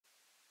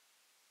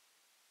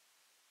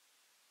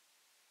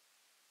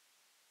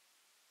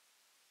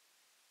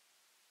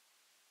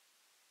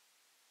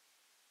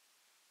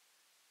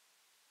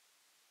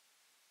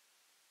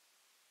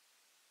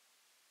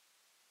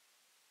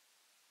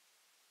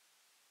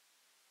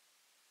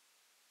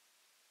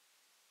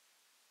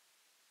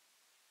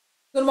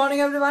Good morning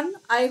everyone.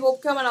 I hope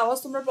কি আমার আওয়াজ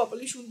তোমরা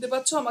প্রপারলি শুনতে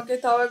পাচ্ছ। আমাকে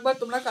তাও একবার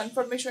তোমরা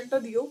কনফার্মেশনটা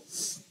দিও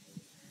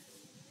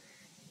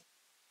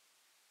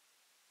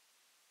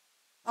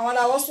আমার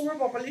আওয়াজ তোমরা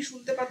প্রপারলি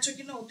শুনতে পাচ্ছ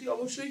কিনা, অতি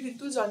অবশ্যই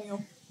কিন্তু জানিও।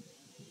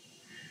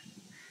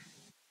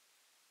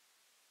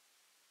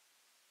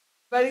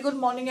 Very good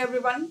morning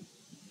everyone.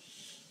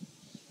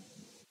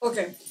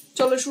 ওকে,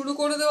 চলো শুরু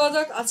করে দেওয়া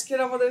যাক আজকের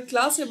আমাদের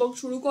ক্লাস। এবং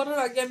শুরু করার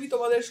আগে আমি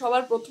তোমাদের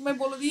সবার প্রথমে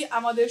বলে দিই,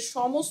 আমাদের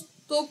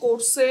সমস্ত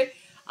কোর্সে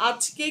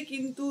আজকে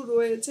কিন্তু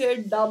রয়েছে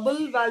ডাবল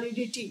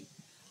ভ্যালিডিটি।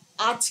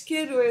 আজকে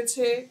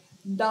রয়েছে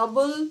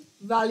ডাবল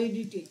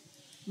ভ্যালিডিটি,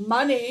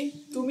 মানে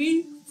তুমি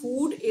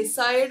ফুড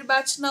এসআই এর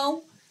ব্যাচ নাও,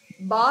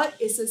 বা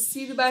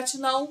এসএসসির ব্যাচ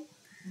নাও,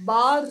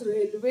 বা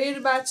রেলওয়ের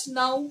ব্যাচ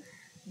নাও,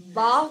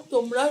 বা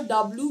তোমরা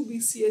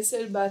WBCS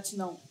এর ব্যাচ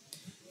নাও,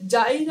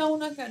 যাই নাও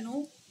না কেন,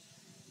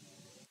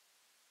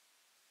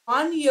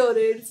 1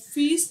 ইয়ারের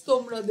ফিস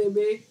তোমরা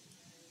দেবে,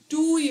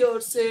 2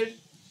 ইয়ার্সের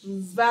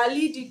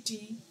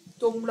ভ্যালিডিটি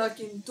তোমরা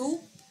কিন্তু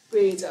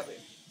পেয়ে যাবে।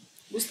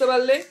 বুঝতে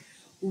পারলে?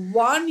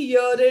 1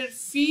 ইয়ারের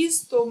ফিস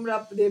তোমরা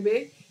দেবে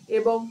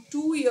এবং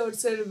 2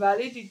 ইয়ার্সের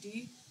ভ্যালিডিটি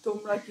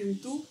তোমরা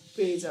কিন্তু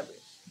পেয়ে যাবে।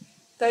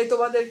 তাই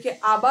তোমাদেরকে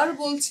আবার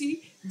বলছি,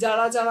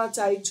 যারা যারা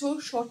চাইছো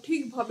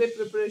সঠিকভাবে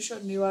প্রিপারেশন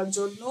নেওয়ার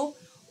জন্য,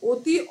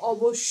 অতি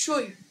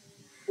অবশ্যই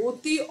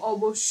অতি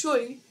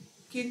অবশ্যই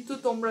কিন্তু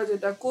তোমরা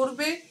যেটা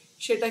করবে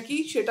সেটা কি,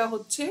 সেটা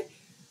হচ্ছে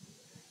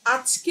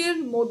আজকের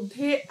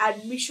মধ্যে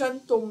অ্যাডমিশন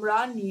তোমরা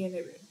নিয়ে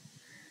নেবে।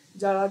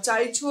 যারা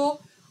চাইছো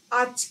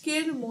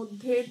আজকের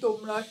মধ্যে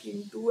তোমরা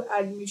কিন্তু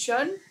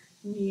অ্যাডমিশন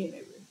নিয়ে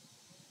নেবে।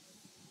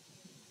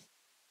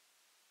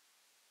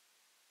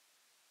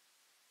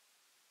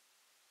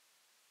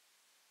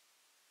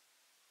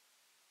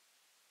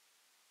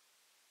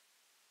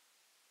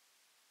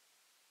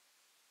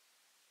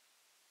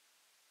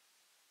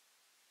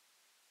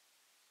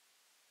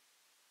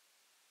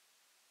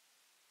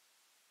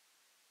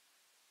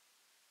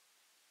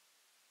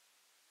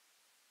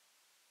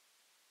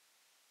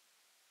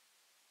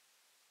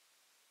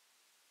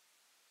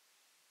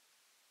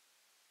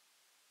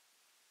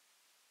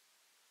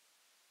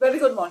 Very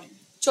good morning.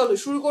 চলো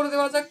শুরু করে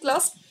দেওয়া যাক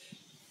ক্লাস।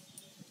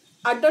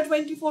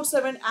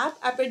 Adda247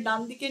 অ্যাপের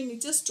ডান দিকের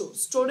নিচে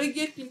স্টোরে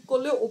গিয়ে ক্লিক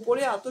করলে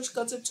ওপরে আতশ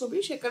কাচের ছবি,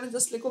 সেখানে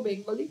জাস্ট লেখো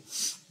বেঙ্গলি।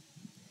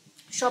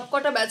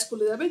 সবকটা ব্যাচ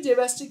খুলে যাবে। যে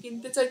ব্যাচটি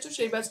কিনতে চাইছো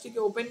সেই ব্যাচটিকে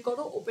ওপেন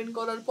করো। ওপেন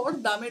করার পর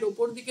দামের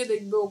ওপর দিকে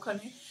দেখবে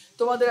ওখানে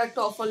তোমাদের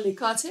একটা অফার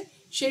লেখা আছে,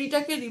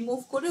 সেইটাকে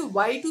রিমুভ করে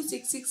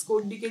Y266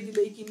 কোডটিকে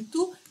দিলেই কিন্তু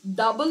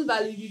ডাবল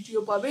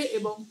ভ্যালিডিটিও পাবে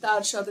এবং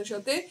তার সাথে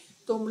সাথে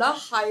তোমরা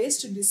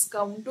হাইয়েস্ট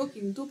ডিসকাউন্টও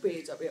কিন্তু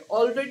পেয়ে যাবে।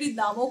 অলরেডি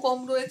দামও কম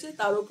রয়েছে,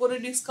 তার উপরে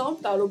ডিসকাউন্ট,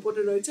 তার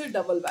উপরে রয়েছে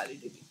ডাবল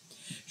ভ্যালিডিটি।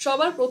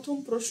 সবার প্রথম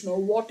প্রশ্ন,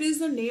 what is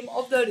the name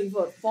of the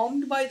river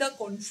formed by the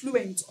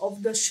confluence of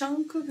the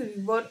Shankha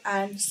river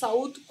and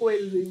south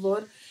Koel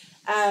river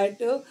at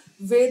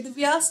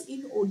Vedvyas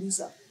in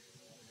Odisha?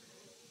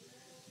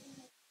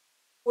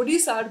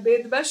 ওড়িশার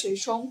বেদব্যাসে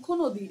শঙ্খ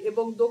নদী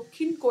এবং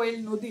দক্ষিণ কোয়েল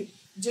নদীর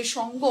যে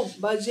সঙ্গম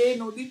বা যে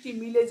নদীটি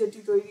মিলে যেটি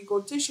তৈরি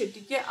করছে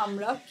সেটিকে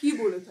আমরা কি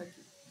বলে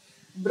থাকি?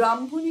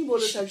 ব্রাহ্মণী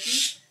বলে থাকি,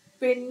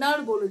 পেন্নার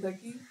বলে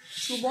থাকি,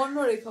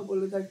 সুবর্ণরেখা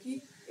বলে থাকি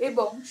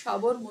এবং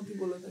সাবরমতী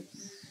বলে থাকি।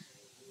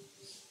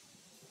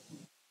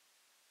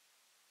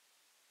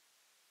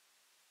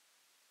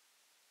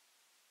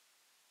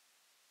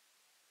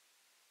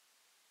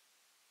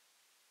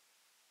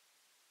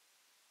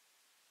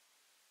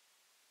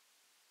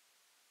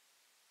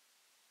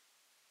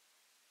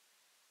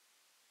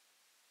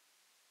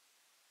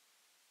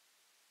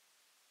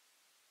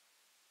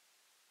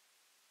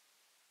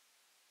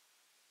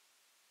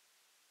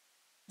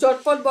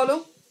 চটপট বলো।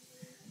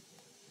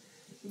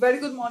 Very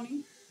good morning.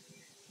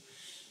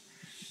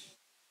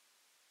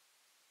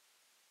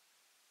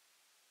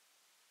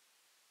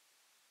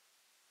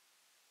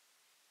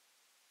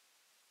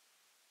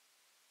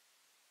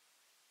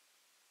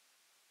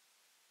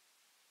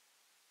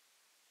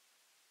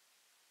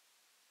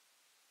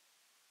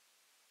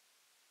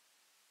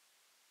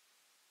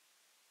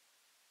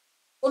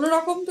 কোনো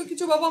রকম তো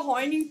কিছু বাবা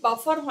হয়নি,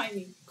 বাফার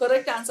হয়নি।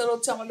 কারেক্ট অ্যান্সার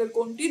হচ্ছে আমাদের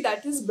কোনটি?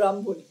 দ্যাট ইজ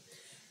ব্রাহ্মণী।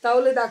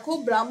 তাহলে দেখো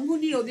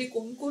ব্রাহ্মণী নদী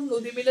কোন কোন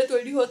নদী মিলে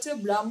তৈরি হচ্ছে?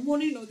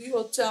 ব্রাহ্মণী নদী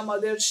হচ্ছে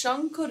আমাদের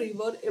শঙ্খ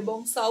রিভার এবং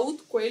সাউথ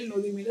কোয়েল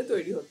নদী মিলে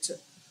তৈরি হচ্ছে।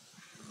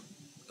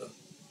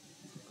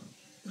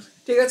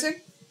 ঠিক আছে,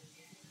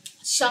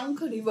 শঙ্খ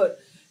রিভার,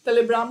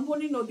 তাহলে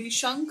ব্রাহ্মণী নদী,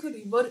 শঙ্খ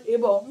রিভার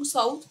এবং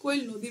সাউথ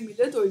কোয়েল নদী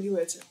মিলে তৈরি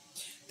হয়েছে।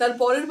 তার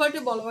পরের পার্টে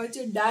বলা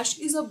হয়েছে dash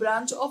is a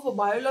branch of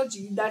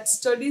biology that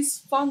studies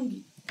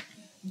fungi.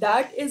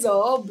 That is a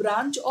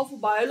branch of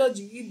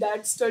biology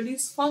that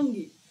studies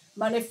fungi,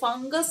 মানে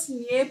ফাঙ্গাস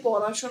নিয়ে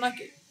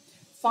পড়াশোনাকে,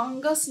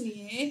 ফাঙ্গাস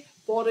নিয়ে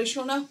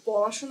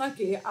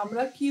পড়াশোনাকে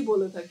আমরা কি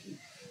বলে থাকি?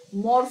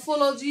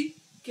 Morphology,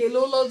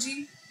 কেলোলজি,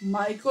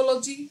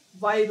 mycology,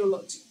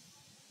 virology.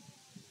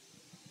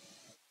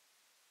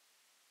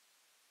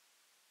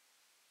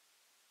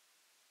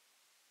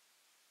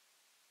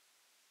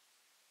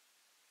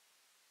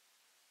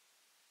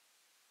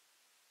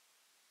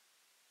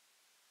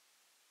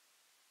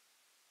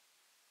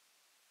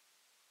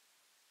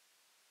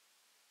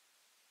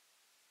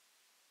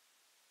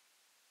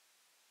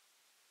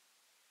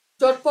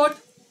 চটপট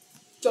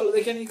চলো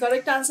দেখে নি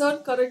কারেক্ট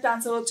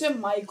আনসার হচ্ছে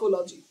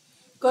মাইকোলজি।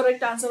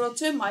 কারেক্ট আনসার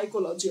হচ্ছে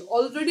মাইকোলজি।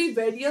 অলরেডি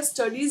ভেরিয়াস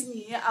স্টাডিজ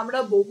নিয়ে আমরা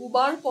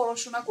বহুবার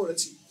পড়াশোনা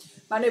করেছি,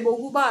 মানে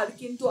বহুবার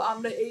কিন্তু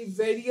আমরা এই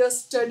ভেরিয়াস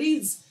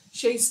স্টাডিজ,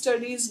 সেই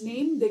স্টাডিজ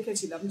নেম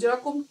দেখেছিলাম।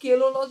 যেরকম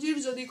কেলোলজির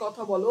যদি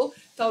কথা বলো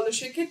তাহলে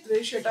সেক্ষেত্রে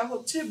সেটা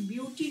হচ্ছে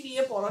বিউটি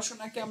নিয়ে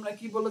পড়াশোনাকে আমরা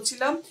কি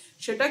বলেছিলাম,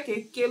 সেটাকে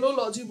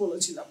কেলোলজি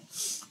বলেছিলাম,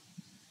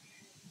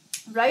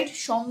 রাইট?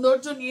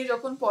 সৌন্দর্য নিয়ে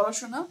যখন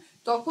পড়াশোনা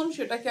তখন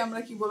সেটাকে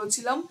আমরা কি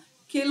বলেছিলাম,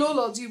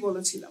 কেলোলজি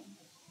বলেছিলাম।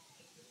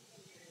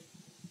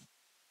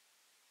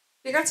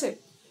 ঠিক আছে,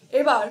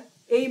 এবার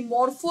এই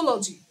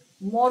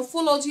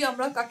মরফোলজি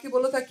আমরা কাকে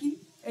বলে থাকি?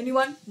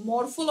 এনিওয়ান?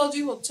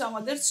 মরফোলজি হচ্ছে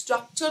আমাদের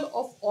স্ট্রাকচার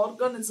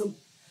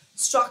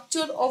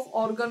অফ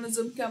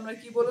অর্গানিজমকে আমরা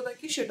কি বলে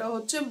থাকি, সেটা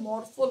হচ্ছে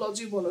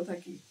মরফোলজি বলে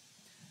থাকি।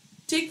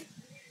 ঠিক,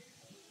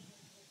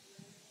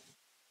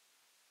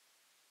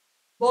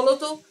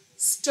 বলতো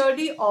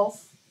স্টাডি অফ,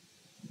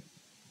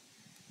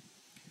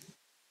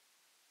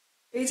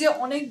 এই যে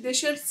অনেক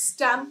দেশের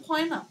স্ট্যাম্প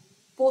হয় না,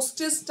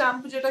 পোস্টেজ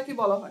স্ট্যাম্প যেটাকে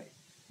বলা হয়,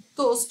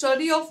 তো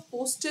স্টাডি অফ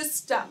পোস্টেজ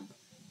স্ট্যাম্প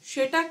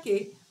সেটাকে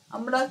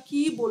আমরা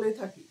কি বলে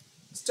থাকি?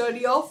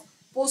 স্টাডি অফ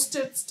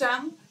পোস্টেজ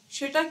স্ট্যাম্প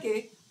সেটাকে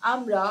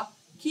আমরা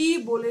কি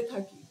বলে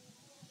থাকি?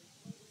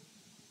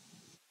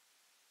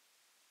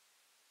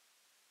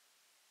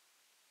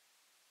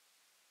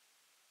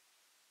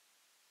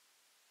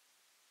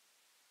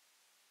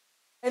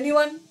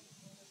 এনিওয়ান?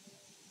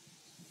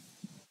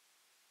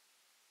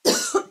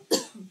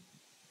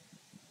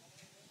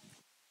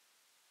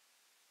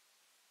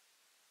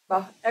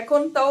 বাহ,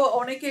 এখন তাও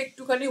অনেকে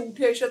একটুখানি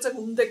উঠে এসেছে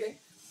ঘুম থেকে।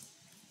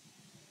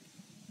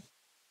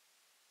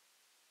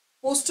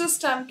 পোস্টেজ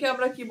স্ট্যাম্পকে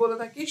আমরা কি বলে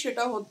থাকি,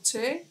 সেটা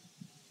হচ্ছে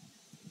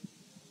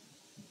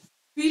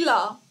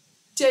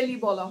ফিলাটেলি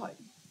বলা হয়।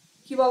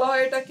 কি বলা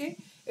হয় এটাকে?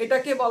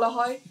 এটাকে বলা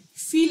হয়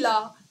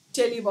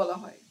ফিলাটেলি বলা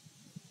হয়।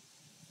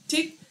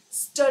 ঠিক,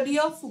 স্টাডি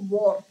অফ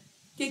ওয়ার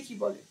কে কি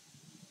বলে?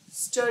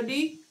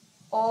 স্টাডি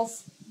অফ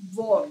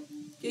ওয়ার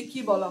কে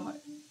কি বলা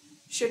হয়?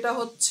 সেটা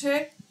হচ্ছে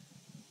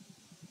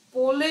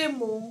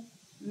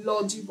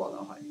পোলেমোলজি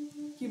বলা হয়।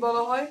 কি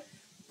বলা হয়?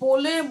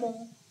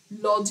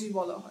 পোলেমোলজি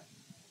বলা হয়।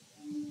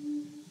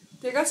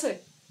 ঠিক আছে,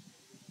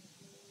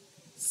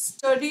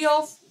 স্টাডি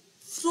অফ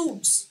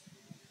ফ্রুটস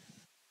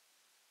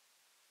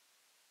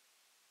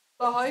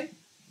বলা হয়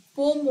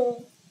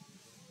পোমোলজি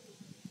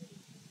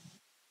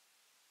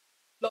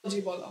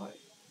বলা হয়।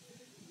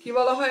 কি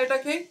বলা হয়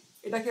এটাকে?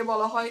 এটাকে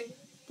বলা হয়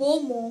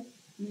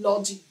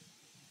pomology.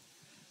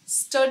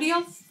 Study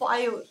of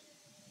fire,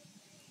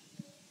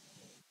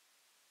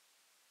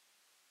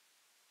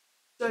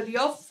 study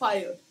of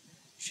fire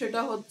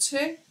সেটা হচ্ছে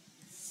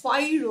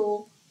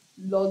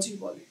ফাইরোলজি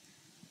বলে।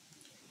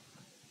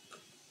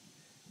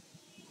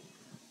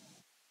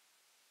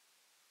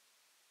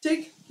 ঠিক,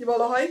 কি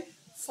বলা হয়?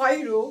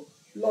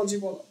 ফাইরোলজি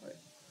বলা হয়।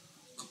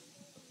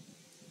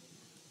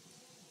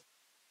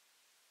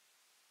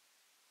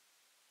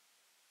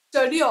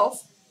 স্টাডি অফ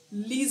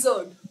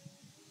লিজার্ড,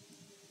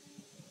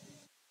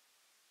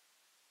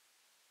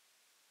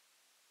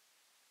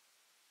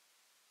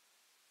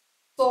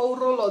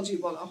 সৌরোলজি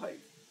বলা হয়।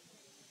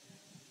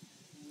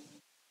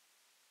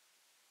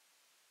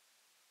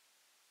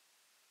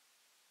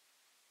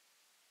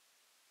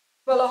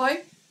 বলা হয়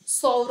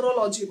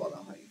সৌরোলজি বলা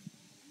হয়।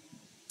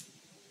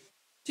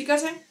 ঠিক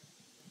আছে,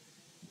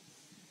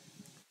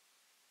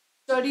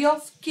 স্টাডি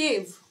অফ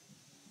কেভ,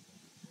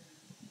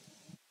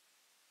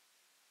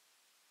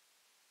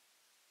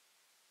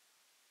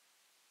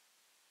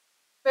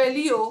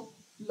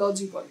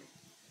 স্পেলিওলজি বলে।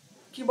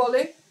 কি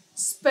বলে?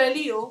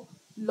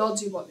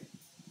 স্পেলিওলজি বলে।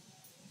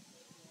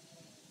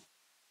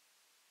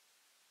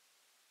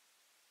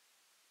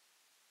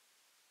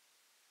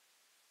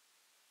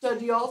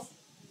 স্টাডি অফ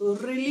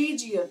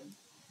রিলিজিয়ন,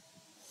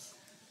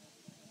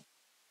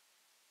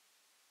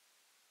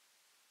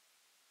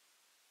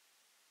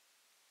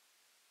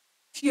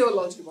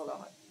 থিওলজি বলা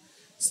হয়।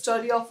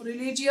 স্টাডি অফ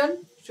রিলিজিয়ন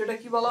সেটা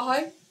কি বলা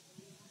হয়?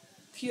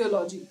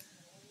 থিওলজি।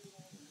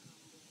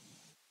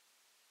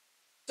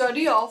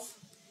 স্টাডি অফ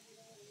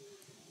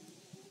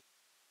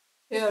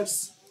হেয়ার্স,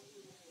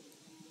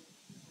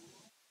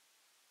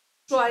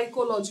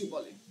 ট্রাইকোলজি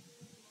বলে।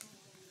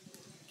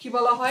 কি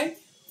বলা হয়?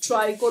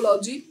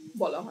 ট্রাইকোলজি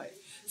বলা হয়।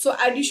 সো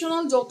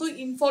অ্যাডিশনাল যত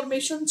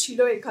ইনফরমেশন ছিল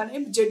এখানে,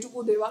 যেটুকু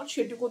দেওয়ার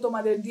সেটুকু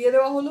তোমাদের দিয়ে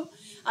দেওয়া হলো।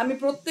 আমি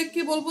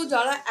প্রত্যেককে বলবো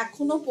যারা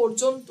এখনো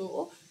পর্যন্ত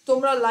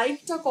তোমরা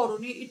লাইকটা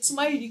করোনি, ইটস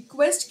মাই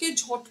রিকোয়েস্ট কে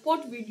ঝটপট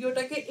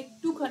ভিডিওটাকে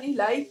একটুখানি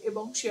লাইক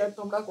এবং শেয়ার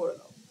তোমরা করে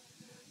দাও।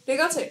 ঠিক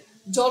আছে,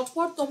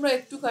 ঝটপট তোমরা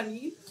একটুখানি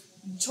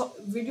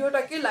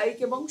ভিডিওটাকে লাইক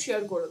এবং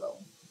শেয়ার করে দাও।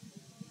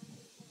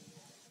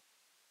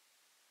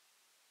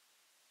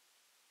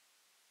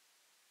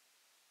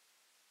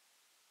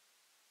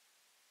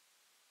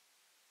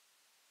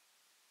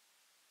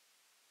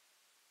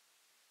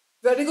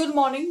 Very good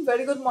morning,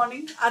 very good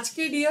morning.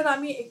 আজকে ডিয়ার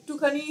আমি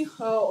একটুখানি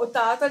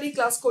তাড়াতাড়ি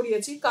ক্লাস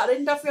করিয়েছি,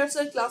 কারেন্ট অ্যাফেয়ার্স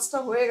এর ক্লাসটা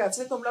হয়ে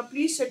গেছে, তোমরা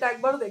প্লিজ সেটা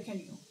একবার দেখে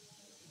নিও।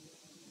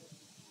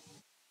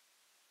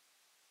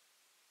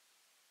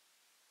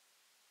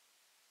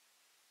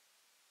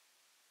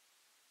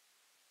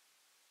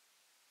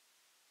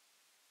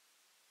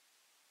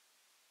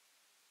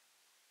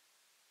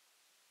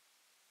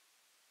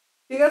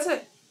 ঠিক আছে,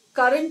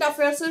 কারেন্ট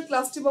অ্যাফেয়ার্স এর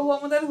ক্লাসটি বাবু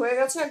আমাদের হয়ে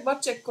গেছে, একবার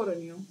চেক করে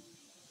নিও।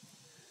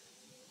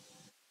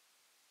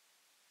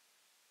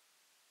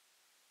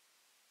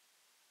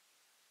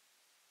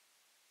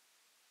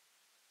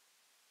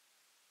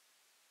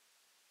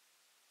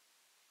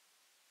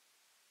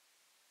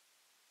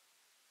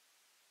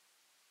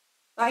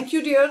 Thank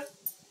you dear.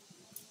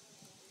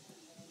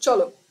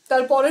 চলো,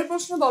 তার পরের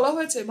প্রশ্ন বলা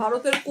হয়েছে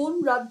ভারতের কোন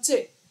রাজ্যে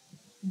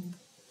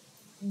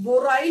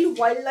বোরাইল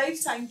ওয়াইল্ড লাইফ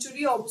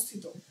স্যাংচুরি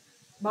অবস্থিত?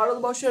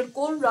 ভারতবর্ষের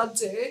কোন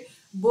রাজ্যে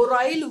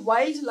বোরাইল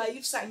ওয়াইল্ড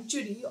লাইফ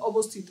স্যাংচুরি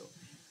অবস্থিত?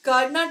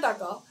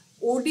 কর্ণাটকা,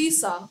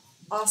 ওডিশা,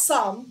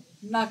 আসাম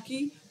নাকি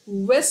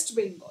ওয়েস্ট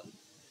বেঙ্গল?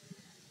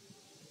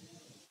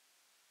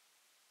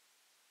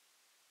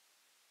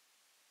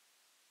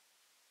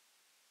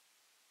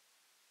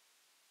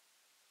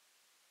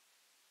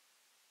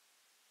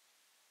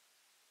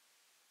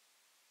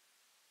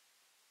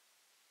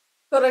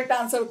 কারেক্ট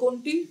আনসার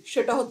কোনটি?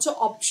 সেটা হচ্ছে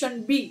option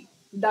B,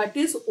 that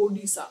is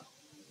Odisha.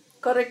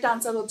 Correct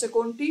answer হচ্ছে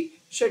কোনটি?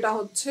 সেটা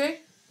হচ্ছে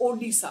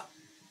ওডিশা।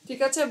 ঠিক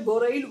আছে,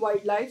 বোরাইল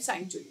ওয়াইল্ড লাইফ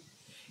স্যাংচুরি।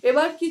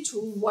 এবার কিছু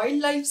ওয়াইল্ড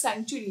লাইফ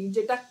স্যাংচুরি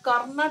যেটা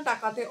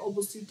কর্ণাটকাতে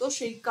অবস্থিত,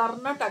 সেই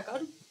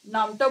কর্ণাটকার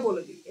নামটা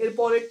বলে দিই। এর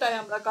পরেরটায়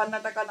আমরা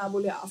কর্ণাটকা না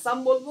বলে আসাম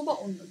বলবো বা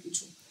অন্য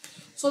কিছু।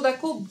 সো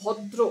দেখো,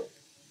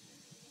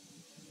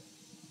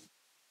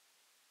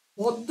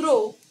 ভদ্র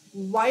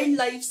ওয়াইল্ড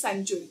লাইফ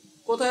স্যাংচুরি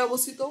কোথায়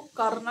অবস্থিত?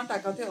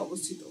 কর্ণাটকাতে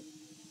অবস্থিত।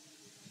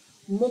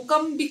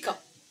 মোকাম্বিকা,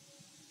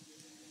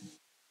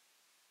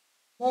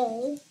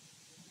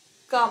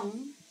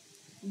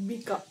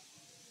 মোকাম্বিকা,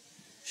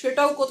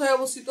 সেটাও কোথায়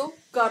অবস্থিত?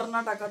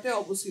 কর্ণাটকাতে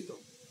অবস্থিত।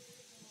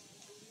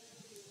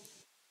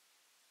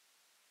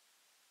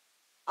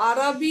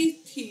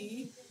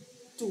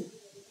 আরাবিথিতু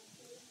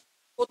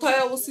কোথায়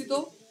অবস্থিত?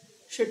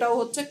 সেটাও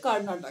হচ্ছে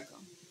Karnataka.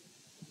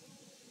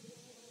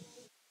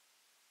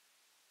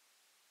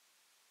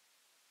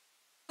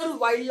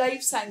 Wild life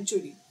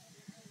sanctuary,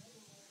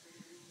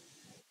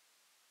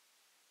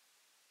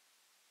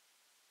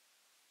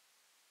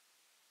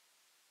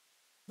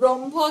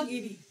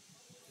 Brahmagiri,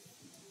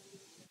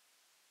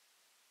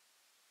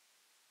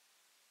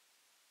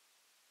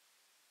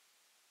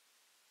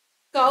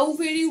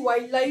 কাউভেরি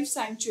wild life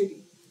sanctuary,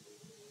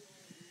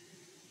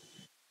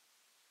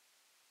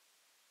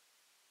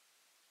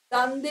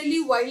 দান্দেলি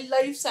wild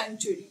life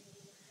sanctuary,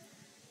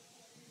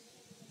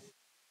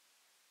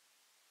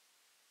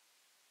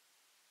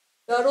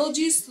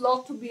 দারোজি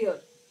sloth বিয়ার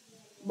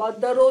বা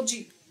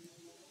দারোজি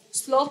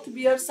স্লথ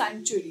বিয়ার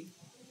sanctuary,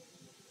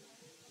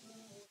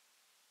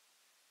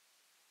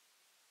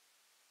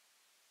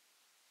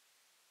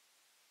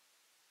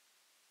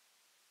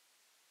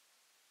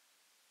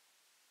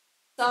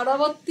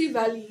 তারাবতী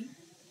valley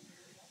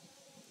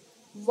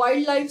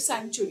wild life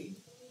sanctuary,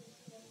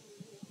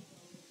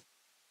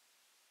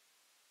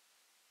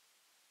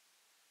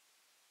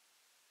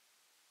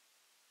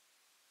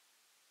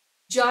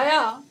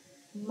 জায়া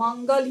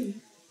মাঙ্গালি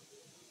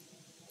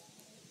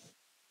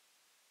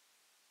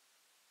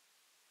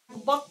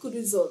বাক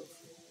রিজার্ভ,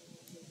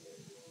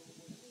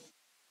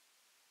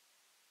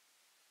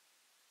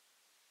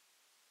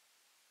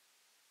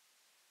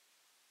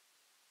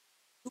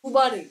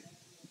 দুবারে,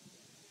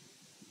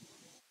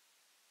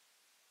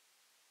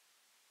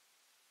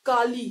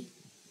 কালী,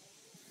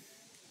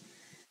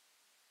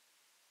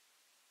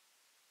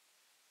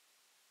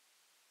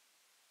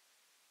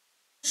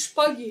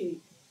 পুষ্পগিরি,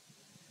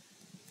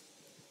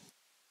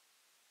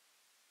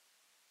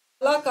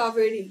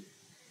 কাবেরী,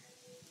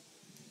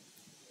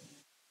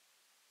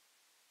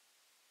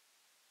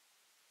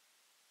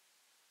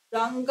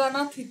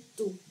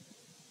 রাঙ্গানাথিত্তু,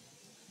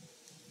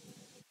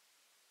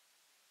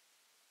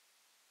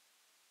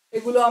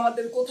 এগুলো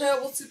আমাদের কোথায়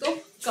অবস্থিত?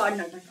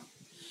 কর্ণাটকা।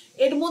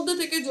 এর মধ্যে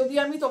থেকে যদি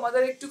আমি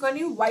তোমাদের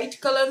একটুখানি হোয়াইট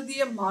কালার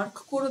দিয়ে মার্ক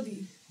করে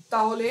দিই,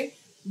 তাহলে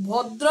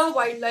ভদ্রা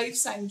ওয়াইল্ড লাইফ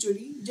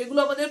স্যাংচুরি, যেগুলো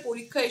আমাদের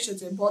পরীক্ষা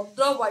এসেছে,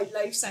 ভদ্রা ওয়াইল্ড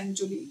লাইফ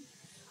স্যাংচুরি,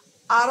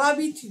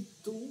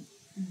 আরাবিথিত্তু,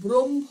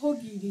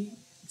 ব্রহ্মগিরি,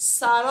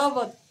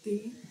 সারাবত্তি,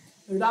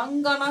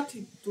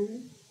 রাঙ্গানাথিত্তু,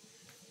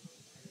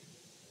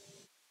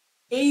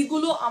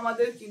 এইগুলো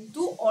আমাদের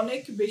কিন্তু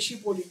অনেক বেশি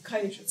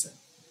পরীক্ষায় এসেছে।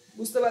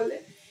 বুঝতে পারলে?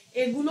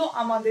 এগুলো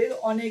আমাদের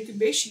অনেক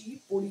বেশি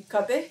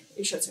পরীক্ষাতে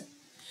এসেছে।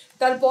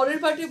 তার পরের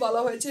পার্টে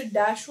বলা হয়েছে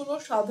ড্যাশ হলো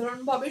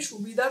সাধারণভাবে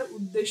সুবিধার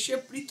উদ্দেশ্যে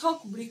পৃথক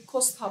বৃক্ষ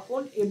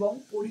স্থাপন এবং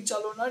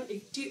পরিচালনার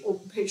একটি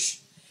অভ্যেস।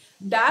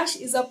 Dash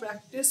is a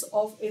practice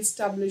of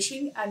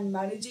establishing and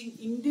managing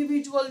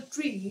individual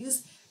trees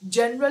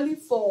generally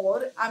for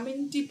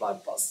amenity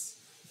purpose.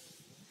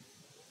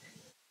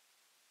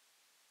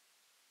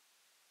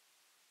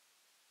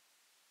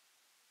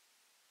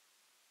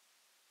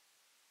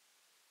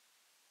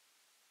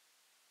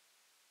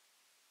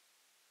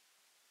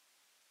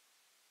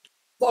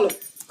 বলো,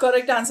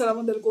 কারেক্ট অ্যান্সার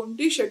আমাদের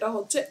কোনটি? সেটা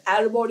হচ্ছে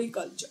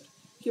অ্যারবরিকালচার।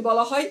 কি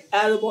বলা হয়?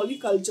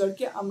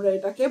 অ্যারবরিকালচারকে আমরা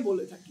এটাকে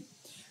বলে থাকি।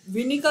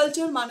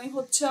 ভিনিকালচার মানে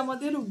হচ্ছে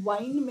আমাদের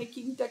ওয়াইন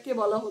মেকিংটাকে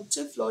বলা হচ্ছে,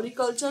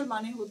 ফ্লোরিকালচার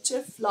মানে হচ্ছে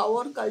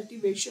ফ্লাওয়ার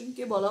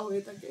কাল্টিভেশনকে বলা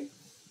হয়ে থাকে।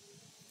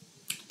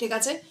 ঠিক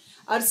আছে,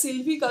 আর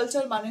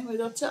সিলভিকালচার মানে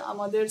হয়ে যাচ্ছে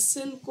আমাদের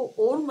সিল্ক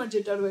ওর্ম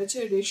যেটা রয়েছে,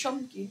 রেশম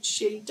কীট,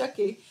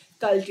 সেইটাকে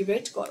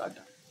কাল্টিভেট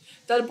করাটা।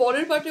 তার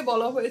পরের পার্টে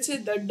বলা হয়েছে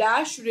the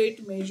dash rate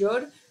measure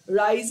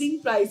rising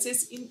prices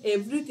in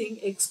everything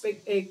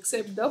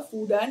except the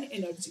food and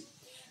energy.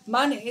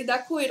 মানে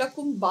দেখো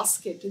এরকম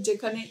বাস্কেট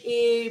যেখানে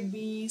A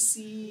B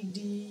C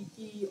D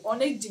E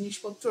অনেক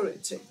জিনিসপত্র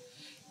রয়েছে,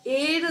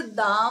 এর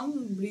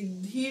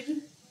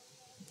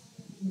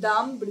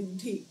দাম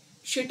বৃদ্ধি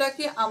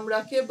সেটাকে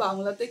আমরাকে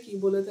বাংলাতে কি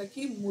বলে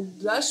থাকি,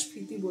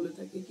 মুদ্রাস্ফীতি বলে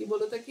থাকি। কি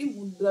বলে থাকি?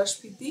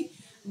 মুদ্রাস্ফীতি,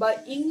 বা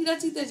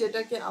ইংরেজিতে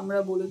যেটাকে আমরা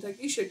বলে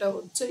থাকি সেটা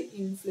হচ্ছে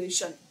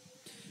ইনফ্লেশন।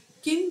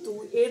 কিন্তু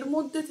এর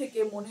মধ্যে থেকে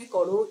মনে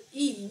করো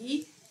ই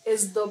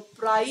is the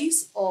price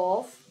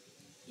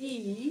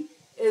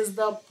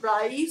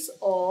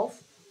of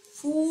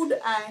food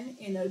and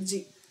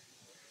energy.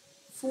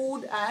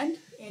 Food and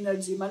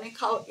energy মানে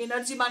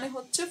এনার্জি মানে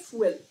হচ্ছে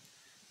ফুয়েল,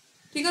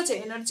 ঠিক আছে,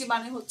 এনার্জি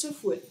মানে হচ্ছে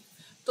ফুয়েল।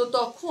 তো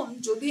তখন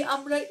যদি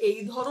আমরা এই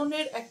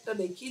ধরনের একটা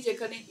দেখি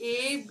যেখানে এ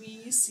বি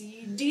সি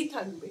ডি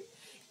থাকবে,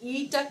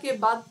 ইটাকে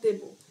বাদ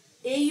দেব,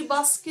 এই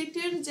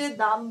বাস্কেটের যে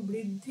দাম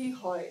বৃদ্ধি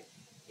হয়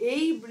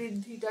এই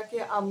বৃদ্ধিটাকে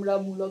আমরা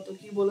মূলত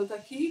কি বলে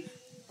থাকি,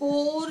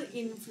 কোর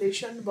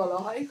ইনফ্লেশন বলা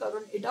হয়,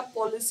 কারণ এটা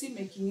পলিসি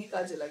মেকিং এ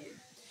কাজে লাগে।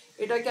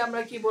 এটাকে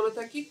আমরা কি বলে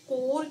থাকি,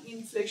 কোর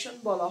ইনফ্লেশন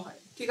বলা হয়।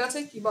 ঠিক আছে,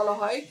 কি বলা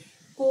হয়?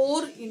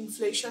 কোর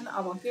ইনফ্লেশন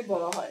আমাকে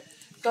বলা হয়।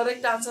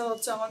 কারেক্ট আনসার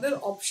হচ্ছে আমাদের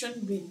অপশন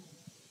বি।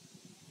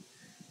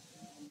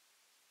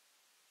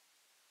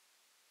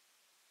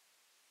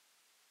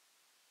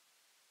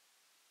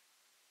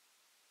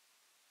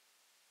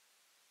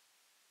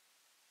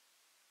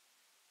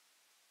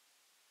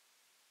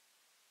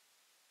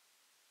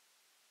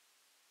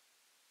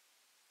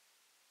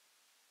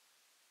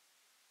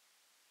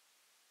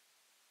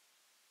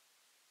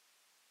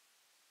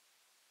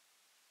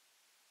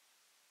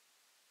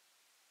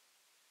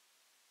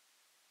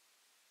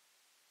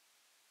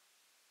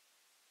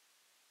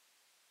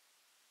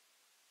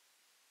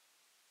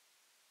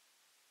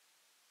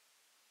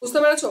 বুঝতে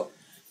পেরেছো?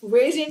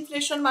 ওয়েজ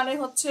ইনফ্লেশন মানে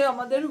হচ্ছে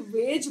আমাদের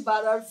ওয়েজ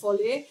বাড়ার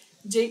ফলে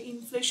যে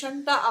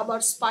ইনফ্লেশনটা আবার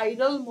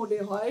স্পাইরাল মোডে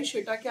হয়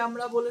সেটাকে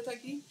আমরা বলে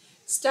থাকি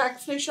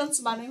স্ট্যাগফ্লেশনস।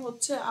 মানে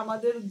হচ্ছে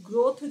আমাদের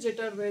গ্রোথ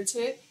যেটা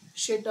রয়েছে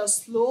সেটা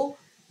স্লো,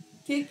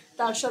 ঠিক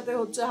তার সাথে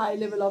হচ্ছে high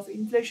level of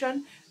inflation.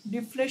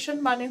 Deflation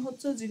মানে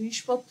হচ্ছে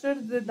জিনিসপত্রের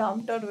যে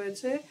দামটা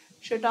রয়েছে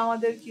সেটা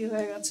আমাদের কি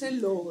হয়ে গেছে,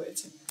 লো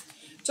হয়েছে।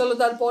 চলো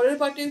তার পরের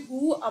পার্টে, হু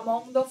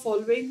among the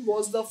following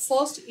was the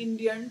first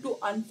Indian to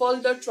unfurl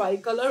the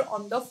tricolor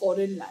on the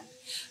foreign land?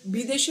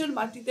 বিদেশের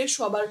মাটিতে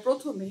সবার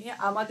প্রথমে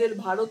আমাদের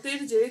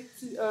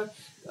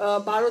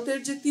ভারতের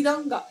যে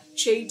তিরঙ্গা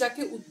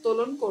সেইটাকে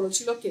উত্তোলন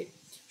করেছিল কে?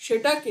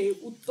 সেটাকে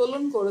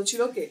উত্তোলন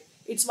করেছিল কে?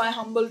 It's my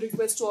humble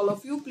request to all of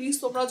you, please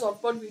তোমরা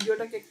ঝটপট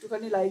ভিডিওটাকে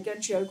একটুখানি লাইক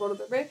অ্যান্ড শেয়ার করে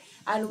দেবে।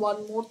 অ্যান্ড ওয়ান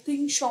মোর থিং,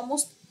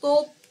 সমস্ত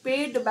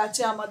পেড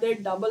ব্যাচে আমাদের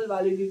ডাবল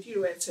ভ্যালিডিটি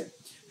রয়েছে।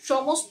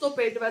 সমস্ত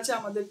পেড ব্যাচে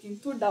আমাদের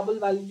কিন্তু ডাবল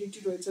ভ্যালিডিটি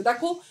রয়েছে।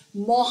 দেখো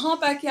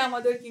মহাপ্যাকে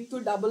আমাদের কিন্তু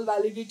ডাবল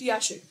ভ্যালিডিটি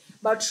আসে,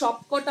 বাট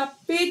সবকটা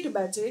পেড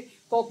ব্যাচে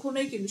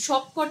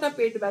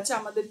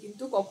আমাদের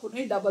কিন্তু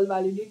কখনোই ডাবল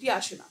ভ্যালিডিটি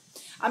আসে না।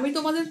 আমি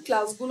তোমাদের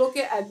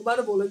ক্লাসগুলোকে একবার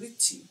বলে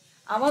দিচ্ছি।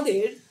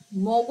 আমাদের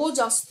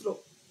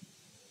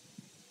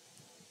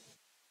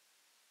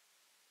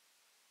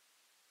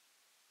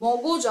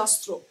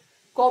মগজাস্ত্র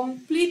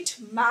complete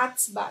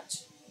maths batch,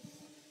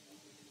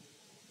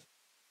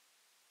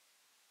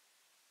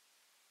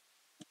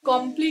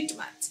 complete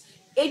maths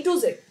A to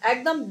Z,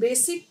 একদম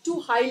বেসিক টু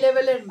হাই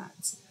লেভেলের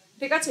ম্যাথস।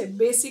 ঠিক আছে,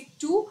 বেসিক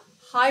টু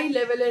হাই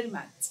লেভেলের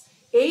ম্যাথস।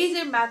 এই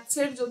যে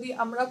ম্যাথসের যদি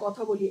আমরা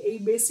কথা বলি, এই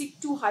বেসিক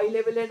টু হাই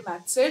লেভেলের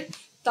ম্যাথসের,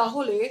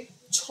 তাহলে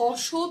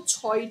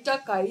 606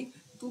 টাকায়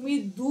তুমি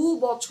 2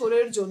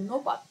 বছরের জন্য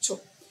পাচ্ছ।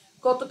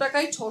 কত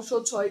টাকায়?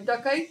 606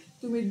 টাকায়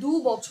তুমি 2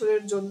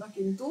 বছরের জন্য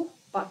কিন্তু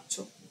পাচ্ছ।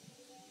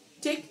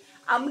 ঠিক,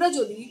 আমরা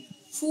যদি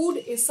ফুড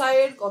এসআই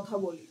এর কথা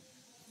বলি,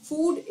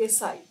 ফুড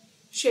এসআই,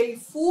 সেই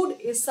ফুড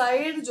এসআই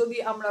এর যদি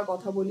আমরা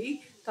কথা বলি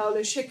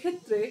তাহলে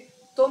সেক্ষেত্রে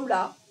তোমরা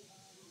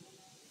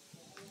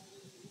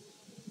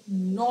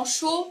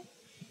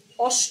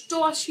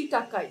 988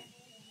 টাকায়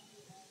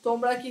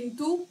তোমরা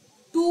কিন্তু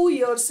 2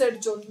 ইয়ার্স এর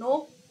জন্য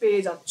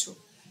পেয়ে যাচ্ছ।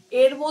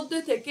 এর মধ্যে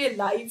থেকে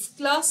লাইভ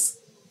ক্লাস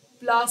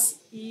প্লাস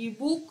ই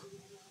বুক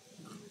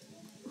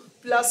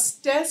plus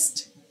test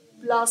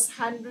plus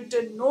hand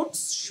written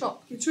notes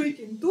সবকিছুই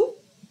কিন্তু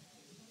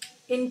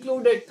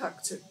ইনক্লুডেড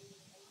থাকছে,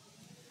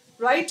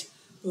 রাইট?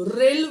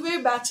 রেলওয়ে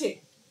ব্যাচে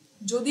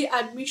যদি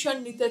অ্যাডমিশন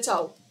নিতে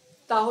চাও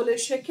তাহলে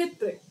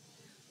সেক্ষেত্রে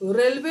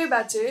রেলওয়ে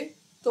ব্যাচে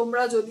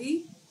তোমরা যদি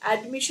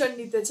অ্যাডমিশন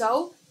নিতে চাও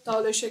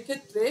তাহলে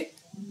সেক্ষেত্রে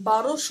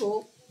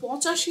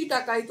 1285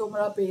 টাকায়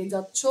তোমরা পেয়ে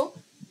যাচ্ছ,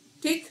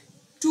 ঠিক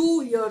 2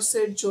 ইয়ার্স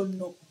এর জন্য।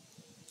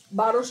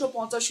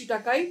 1285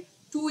 টাকায়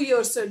 2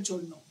 ইয়ার্স এর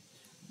জন্য।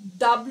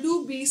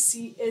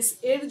 WBCS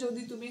এর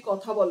যদি তুমি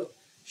কথা বলো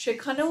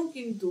সেখানেও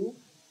কিন্তু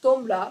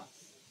তোমরা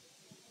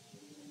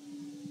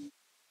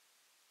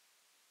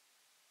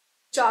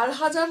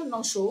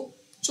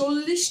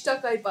 4940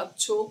 টাকায়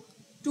পাচ্ছ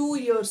 2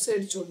 ইয়ার্স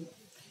এর জন্য।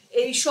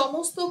 এই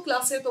সমস্ত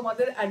ক্লাসে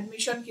তোমাদের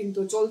অ্যাডমিশন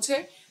কিন্তু চলছে।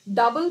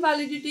 ডাবল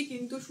ভ্যালিডিটি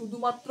কিন্তু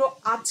শুধুমাত্র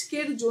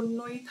আজকের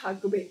জন্যই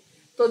থাকবে।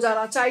 তো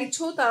যারা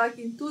চাইছো তারা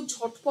কিন্তু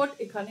ঝটপট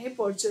এখানে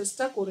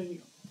পারচেজটা করে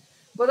নিও।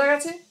 বোঝা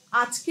গেছে?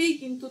 আজকেই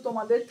কিন্তু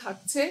তোমাদের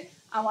থাকছে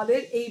আমাদের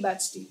এই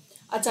ব্যাচটি।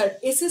 আচ্ছা,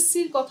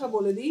 এসএসসির কথা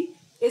বলে দিই।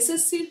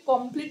 এসএসসির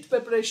কমপ্লিট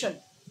প্রিপারেশন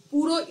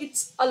পুরো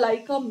ইটস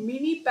লাইক আ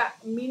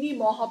মিনি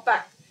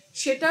মহাপ্যাক।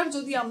 সেটার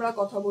যদি আমরা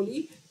কথা বলি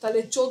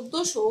তাহলে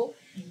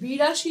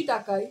 1482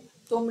 টাকায়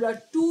তোমরা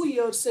 2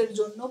 ইয়ার্সের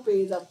জন্য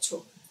পেয়ে যাচ্ছ।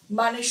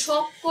 মানে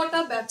সব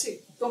কটা ব্যাচে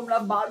তোমরা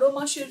 12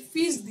 মাসের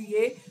ফিস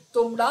দিয়ে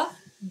তোমরা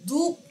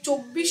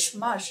 24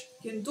 মাস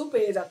কিন্তু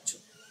পেয়ে যাচ্ছ।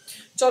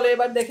 চলো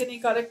এবার দেখে নিই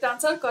কারেক্ট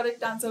আনসার।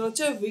 কারেক্ট আনসার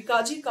হচ্ছে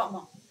ভিকাজি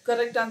কামা।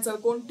 কারেক্ট আনসার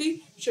কোনটি?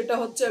 সেটা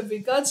হচ্ছে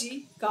ভিকাজি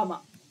কামা।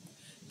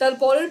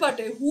 তারপরের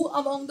পার্টে হু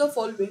among the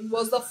following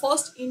was the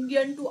first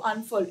Indian to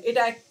unfold,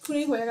 এটা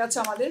এক্ষুনি হয়ে গেছে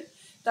আমাদের।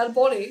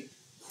 তারপরে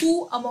হু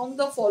among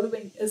the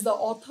following is the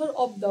author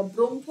of the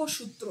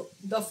Brahmasutra,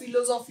 the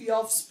philosophy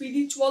of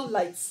spiritual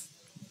life.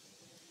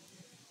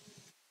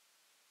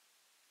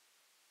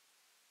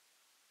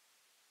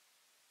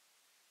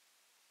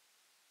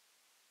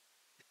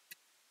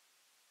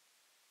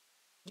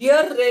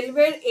 Deer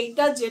রেলওয়ের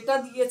এইটা যেটা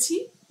দিয়েছি,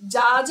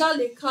 যা যা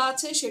লেখা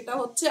আছে সেটা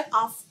হচ্ছে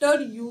after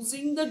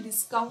using the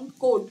discount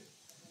code.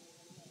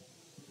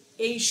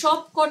 এই সব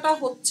কটা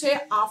হচ্ছে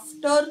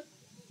আফটার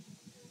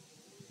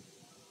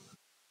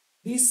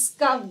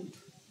ডিসকাউন্ট।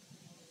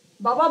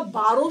 বাবা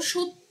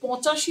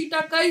 1285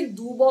 টাকায়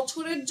 2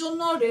 বছরের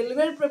জন্য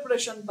রেলওয়ের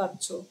প্রিপারেশন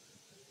পাচ্ছ।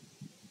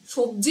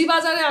 সবজি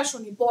বাজারে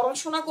আসনি,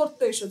 পড়াশোনা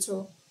করতে এসেছো।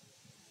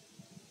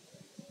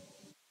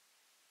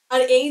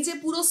 আর এই যে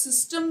পুরো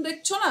সিস্টেম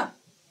দেখছো না,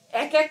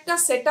 এক একটা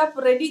সেটআপ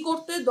রেডি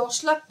করতে 10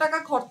 লাখ টাকা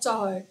খরচা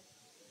হয়।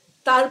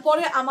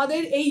 তারপরে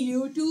আমাদের এই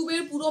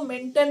ইউটিউবের পুরো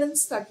মেনটেনেন্স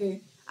থাকে,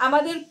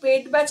 আমাদের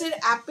পেড ব্যাচের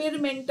অ্যাপের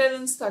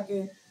মেনটেনেন্স থাকে,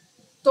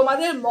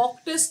 তোমাদের মক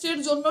টেস্টের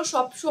জন্য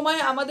সব সময়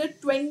আমাদের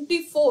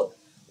 24,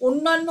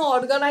 অন্যান্য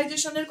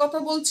অর্গানাইজেশনের কথা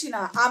বলছি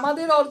না,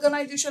 আমাদের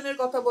অর্গানাইজেশনের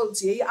কথা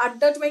বলছি। এই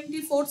আড্ডা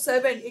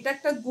 24/7 এটা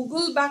একটা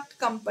গুগল ব্যাকড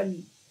কোম্পানি,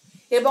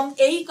 এবং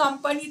এই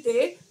কোম্পানিতে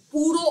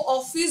পুরো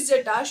অফিস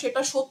যেটা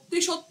সেটা সত্যি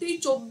সত্যি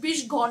 24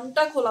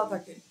 ঘন্টা খোলা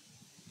থাকে,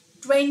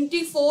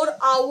 24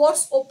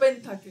 আওয়ার্স ওপেন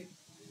থাকে।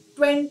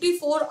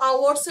 24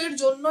 আওয়ার্সের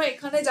জন্য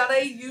এখানে যারা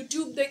এই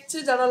ইউটিউব দেখছে,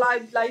 যারা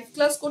লাইভ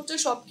ক্লাস করছে,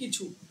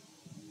 সবকিছু।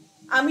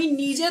 আমি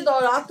নিজে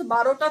রাত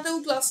 12টাতেও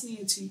ক্লাস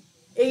নিয়েছি,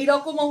 এই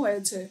রকমও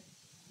হয়েছে।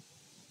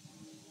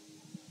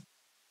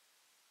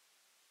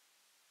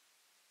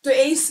 তো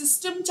এই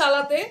সিস্টেম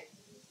চালাতে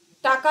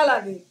টাকা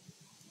লাগে।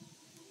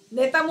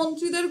 নেতা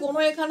মন্ত্রীদের কোনো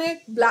এখানে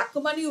ব্ল্যাক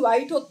মানি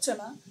হোয়াইট হচ্ছে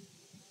না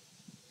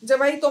যে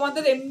ভাই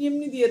তোমাদের এমনি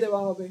এমনি দিয়ে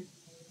দেওয়া হবে।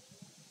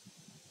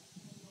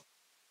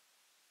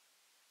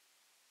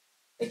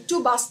 একটু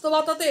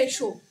বাস্তবতাতে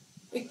এসো,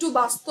 একটু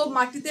বাস্তব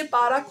মাটিতে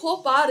পা রাখো,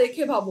 পা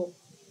রেখে ভাবো।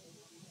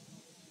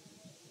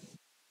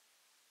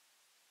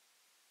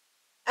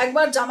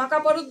 একবার জামা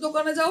কাপড়ের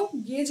দোকানে যাও,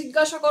 গিয়ে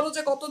জিজ্ঞাসা করো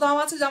যে কত দাম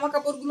আছে জামা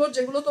কাপড়গুলোর,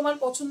 যেগুলো তোমার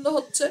পছন্দ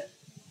হচ্ছে।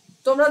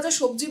 তোমরা যে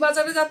সবজি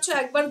বাজারে যাচ্ছ,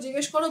 একবার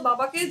জিজ্ঞেস করো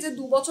বাবাকে যে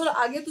 2 বছর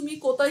আগে তুমি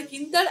কোথায়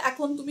কিনতে, আর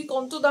এখন তুমি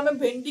কত দামে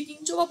ভেন্ডি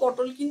কিনছো বা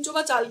পটল কিনছো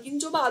বা চাল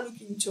কিনছো বা আলু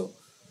কিনছো।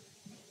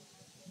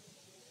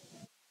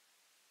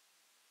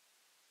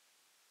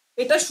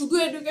 এটা শুধু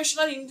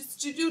এডুকেশনাল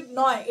ইনস্টিটিউট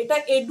নয়, এটা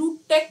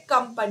এডুটেক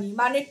কোম্পানি,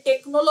 মানে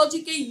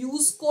টেকনোলজিকে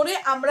ইউজ করে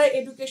আমরা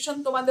এডুকেশন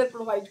তোমাদের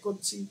প্রোভাইড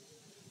করছি।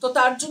 তো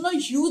তার জন্য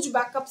হিউজ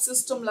ব্যাকআপ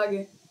সিস্টেম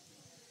লাগে।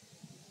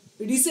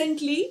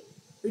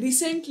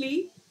 রিসেন্টলি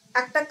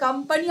একটা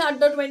কোম্পানি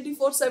আড্ডা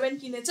 24/7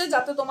 কিনেছে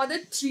যাতে তোমাদের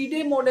 3D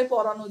মোডে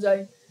পড়ানো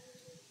যায়,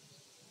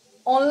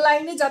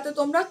 অনলাইনে যাতে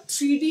তোমরা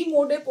 3D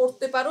মোডে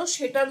পড়তে পারো,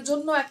 সেটার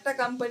জন্য একটা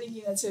কোম্পানি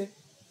কিনেছে।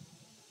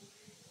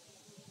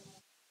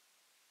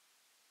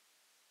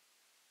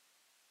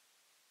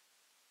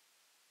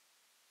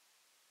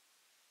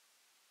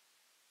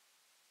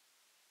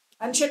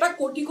 আর সেটা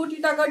কোটি কোটি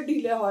টাকার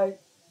ডিলে হয়।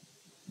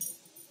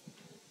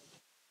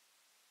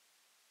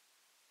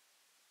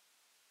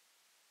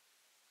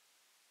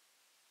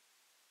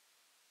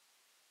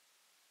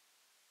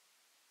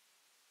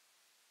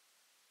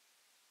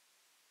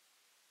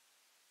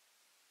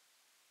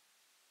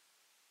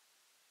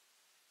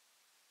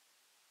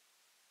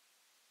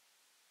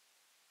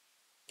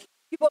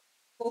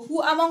 Who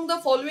among the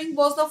following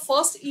was the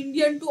first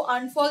Indian to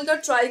unfurl the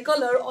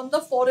tricolor on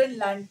the foreign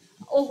land?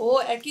 ওহো,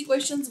 একই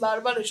কোয়েশ্চেন্স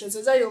বারবার এসেছে,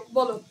 যাই হোক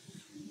বলো।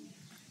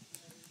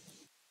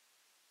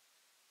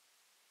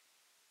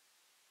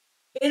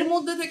 এর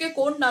মধ্যে থেকে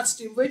কোন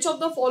নাচটি, which of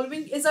the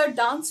following is a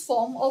dance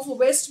form of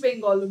West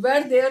Bengal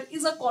where there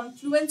is a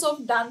confluence of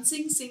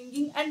dancing,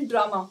 singing and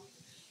drama?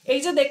 এই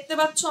যে দেখতে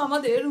পাচ্ছ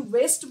আমাদের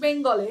ওয়েস্ট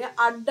বেঙ্গলে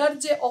আড্ডার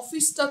যে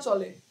অফিসটা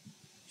চলে,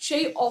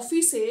 সেই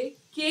অফিসে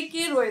কে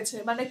কে রয়েছে,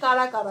 মানে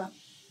কারা কারা।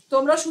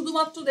 তোমরা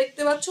শুধুমাত্র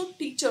দেখতে পাচ্ছ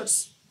টিচার্স।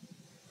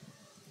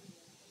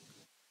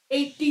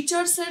 এই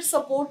টিচার্স এর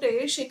সাপোর্টে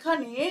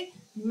সেখানে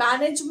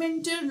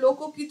ম্যানেজমেন্টের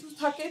লোকও কিছু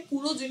থাকে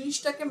পুরো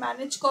জিনিসটাকে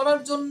ম্যানেজ করার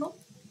জন্য,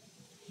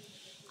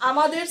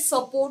 আমাদের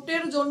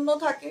সাপোর্টের জন্য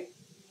থাকে।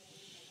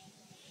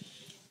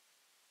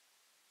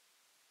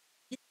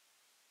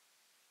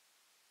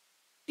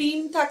 টিম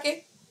থাকে,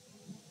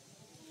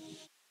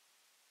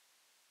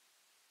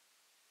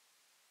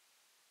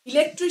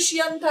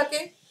 ইলেকট্রিশিয়ান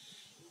থাকে,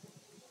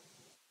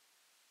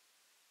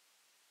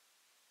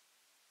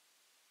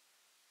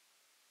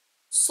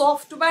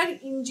 সফটওয়্যার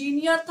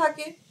ইঞ্জিনিয়ার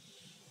থাকে,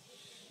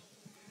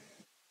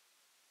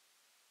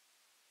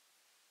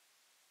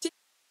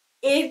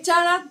 এর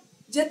যারা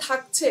যে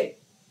থাকছে,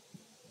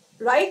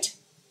 রাইট,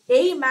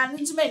 এই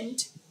ম্যানেজমেন্ট,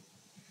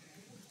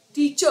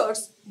 টিচার্স,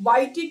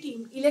 ওয়াইটি টিম,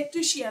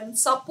 ইলেকট্রিশিয়ান,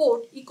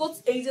 সাপোর্ট,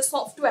 এই যে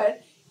সফটওয়্যার,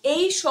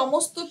 এই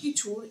সমস্ত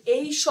কিছুর,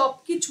 এই সব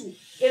কিছু,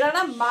 এরা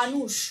না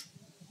মানুষ।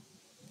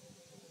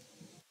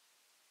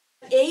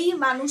 এই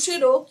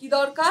মানুষেরও কি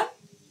দরকার?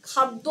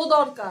 খাদ্য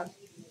দরকার।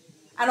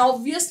 আর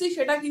অবভিয়াসলি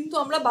সেটা কিন্তু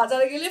আমরা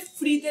বাজারে গেলে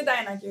ফ্রিতে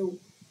দেয় না কেউ,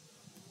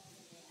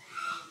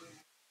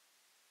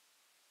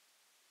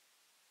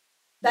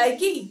 দেয়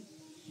কি?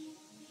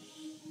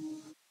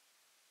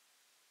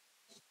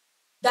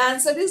 The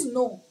answer is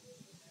no.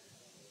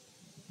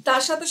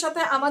 তার সাথে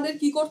সাথে আমাদের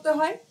কি করতে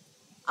হয়?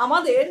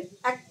 আমাদের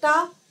একটা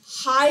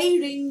হাই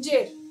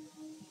রেঞ্জের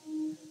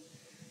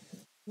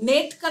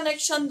নেট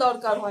কানেকশন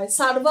দরকার হয়।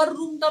 সার্ভার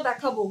রুমটা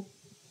দেখাবো,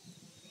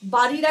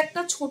 বাড়ির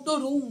একটা ছোট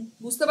রুম,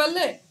 বুঝতে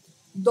পারলে?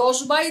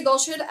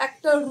 10x10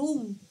 একটা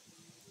রুম,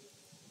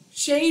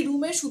 সেই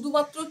রুমে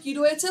শুধুমাত্র কি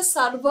রয়েছে?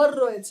 সার্ভার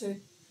রয়েছে।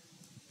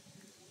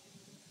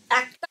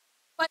 একটা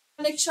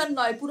কানেকশন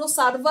নয়, পুরো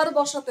সার্ভার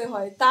বসাতে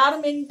হয়, তার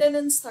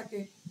মেনটেনেন্স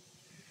থাকে।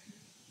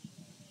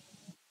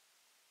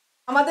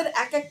 আমাদের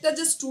এক একটা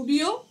যে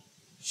স্টুডিও,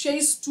 সেই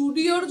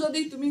স্টুডিওর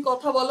যদি তুমি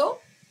কথা বলো,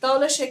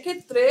 তাহলে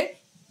সেক্ষেত্রে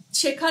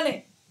সেখানে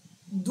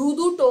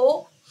দুটো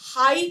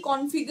হাই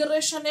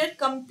কনফিগারেশনের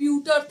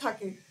কম্পিউটার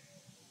থাকে,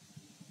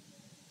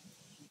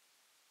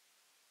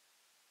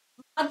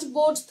 স্মার্ট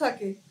বোর্ড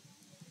থাকে।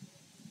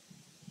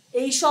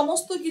 এই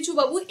সমস্ত কিছু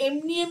বাবু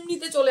এমনি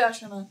এমনিতে চলে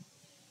আসে না।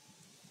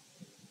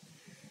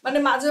 মানে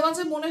মাঝে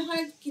মাঝে মনে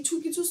হয় কিছু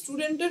কিছু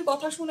স্টুডেন্টের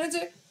কথা শুনে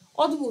যে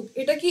অদ্ভুত,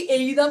 এটা কি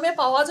এই দামে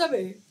পাওয়া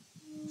যাবে?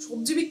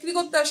 সবজি বিক্রি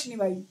করতে আসিনি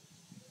ভাই,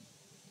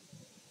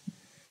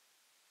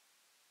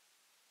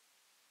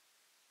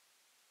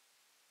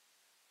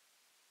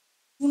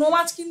 চুনো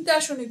মাছ কিনতে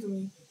আসনি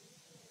তুমি।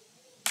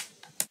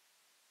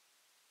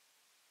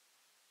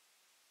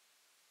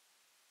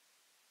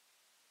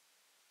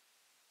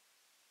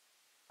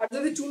 আর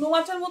যদি চুনো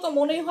মাছের মতো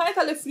মনেই হয়,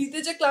 তাহলে ফ্রিতে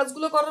যে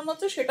ক্লাসগুলো করানো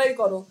হচ্ছে সেটাই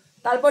করো।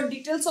 তারপর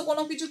ডিটেলসও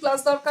কোনো কিছু ক্লাস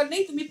দরকার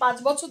নেই, তুমি 5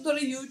 বছর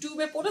ধরে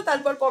ইউটিউবে পড়ে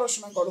তারপর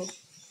পড়াশোনা করো,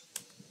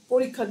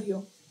 পরীক্ষা দিও।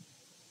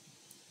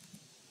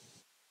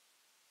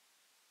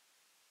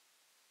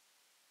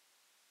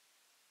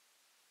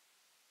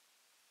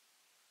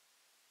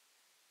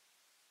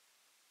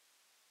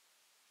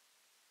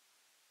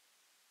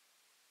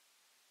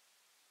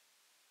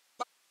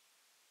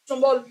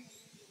 বল।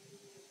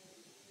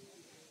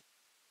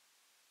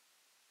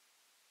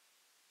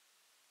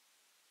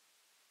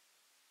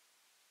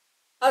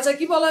 আচ্ছা,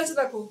 কি বলা হয়েছে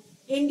দেখো,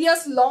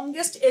 India's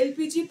longest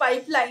LPG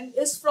pipeline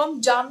is from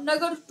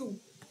Jamnagar two,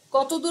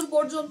 কত দূর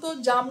পর্যন্ত?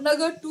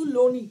 Jamnagar two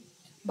lonely.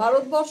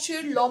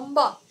 ভারতবর্ষের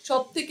লম্বা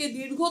সব থেকে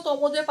দীর্ঘতম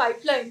যে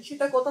পাইপলাইন,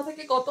 সেটা কোথা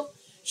থেকে কত?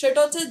 সেটা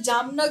হচ্ছে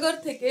জামনগর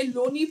থেকে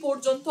লোনি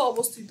পর্যন্ত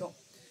অবস্থিত।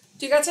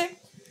 ঠিক আছে।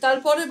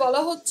 তারপরে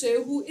বলা হচ্ছে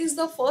who is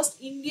the first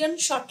Indian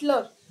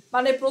shuttler,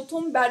 মানে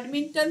প্রথম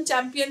ব্যাডমিন্টন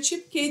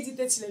চ্যাম্পিয়নশিপ কে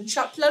জিতেছিলেন?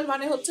 শাটলার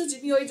মানে হচ্ছে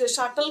যিনি ওই যে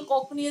শাটল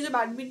কক নিয়ে যে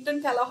ব্যাডমিন্টন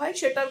খেলা হয়,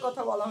 সেটার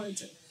কথা বলা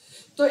হয়েছে।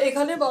 তো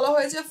এখানে বলা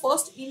হয়েছে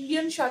ফার্স্ট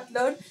ইন্ডিয়ান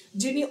শাটলার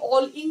যিনি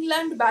অল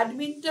ইংল্যান্ড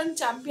ব্যাডমিন্টন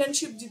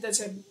চ্যাম্পিয়নশিপ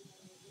জিতেছেন।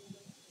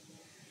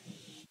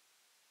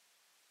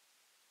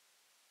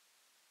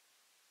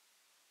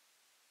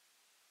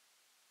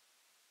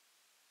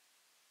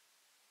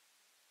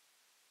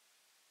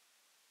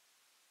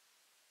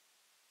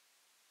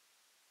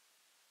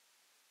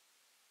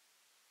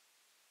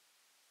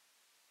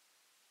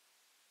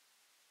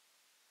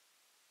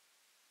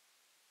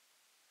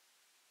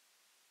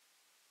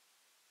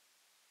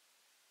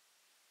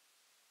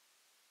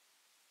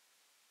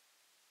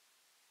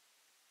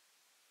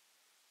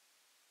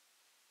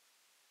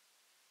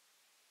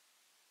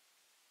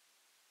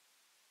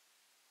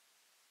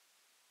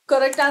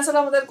 কারেক্ট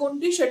অ্যান্সার আমাদের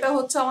কোনটি? সেটা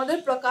হচ্ছে আমাদের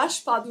প্রকাশ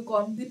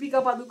পাদুকন, দীপিকা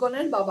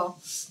পাদুকনের বাবা।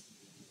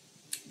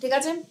 ঠিক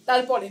আছে।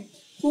 তারপরে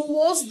হু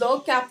was the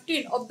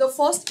captain of the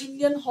first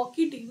Indian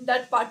hockey team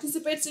that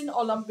participates in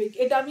Olympic?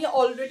 এটা আমি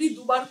অলরেডি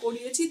দুবার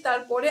করিয়েছি,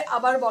 তারপরে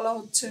আবার বলা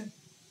হচ্ছে,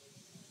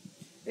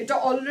 এটা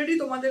অলরেডি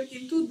তোমাদের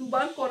কিন্তু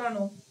দুবার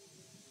করানো।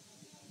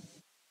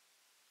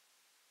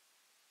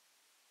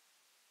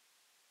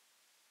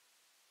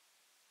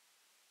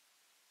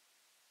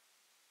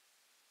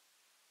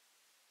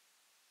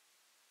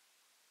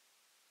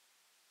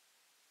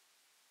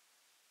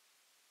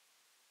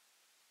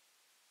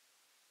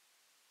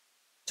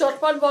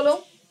 চটপট বলো।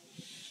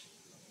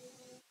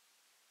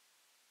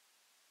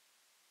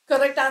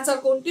 কারেক্ট অ্যান্সার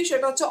কোনটি?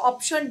 সেটা হচ্ছে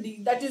option D,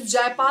 that is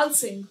Jaipal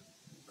Singh.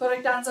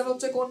 Correct answer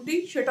হচ্ছে কোনটি?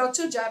 সেটা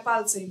হচ্ছে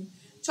জয়পাল সিং।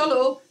 চলো,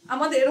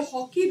 আমাদের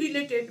হকি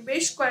রিলেটেড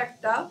বেশ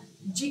কয়েকটা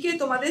জিকে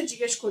তোমাদের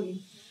জিজ্ঞেস করি।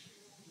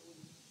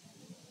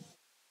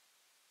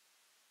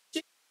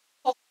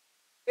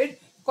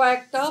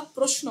 কয়েকটা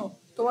প্রশ্ন,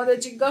 তোমাদের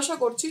জিজ্ঞাসা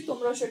করছি,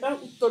 তোমরা সেটার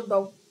উত্তর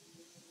দাও।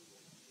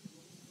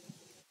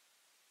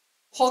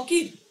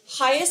 হকির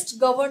হাইয়েস্ট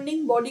গভর্নিং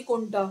বডি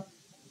কোনটা?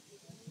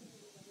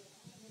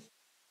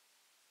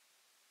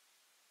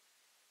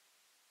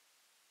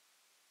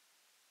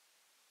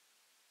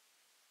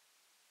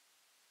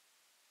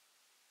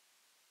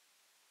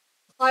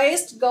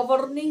 Highest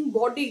governing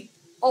body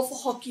of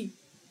hockey.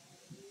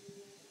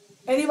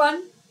 Anyone?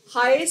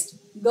 Highest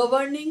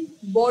governing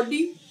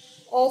body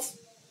of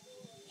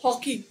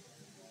hockey.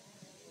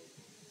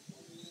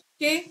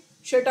 কে?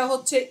 সেটা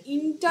হচ্ছে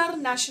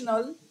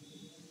international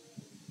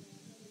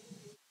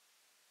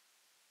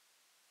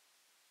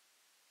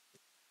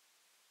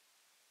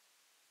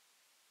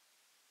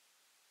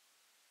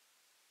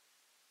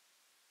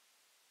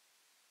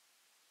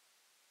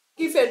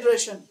hockey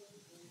federation.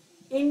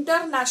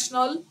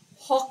 International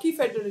hockey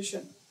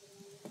federation.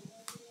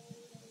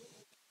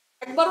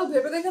 একবারও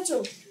ভেবে দেখেছো?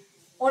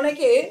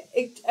 অনেকে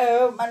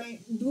মানে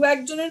দু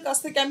একজনের কাছ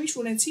থেকে আমি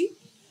শুনেছি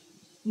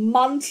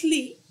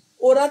মান্থলি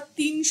ওরা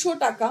 300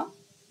 টাকা,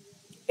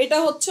 এটা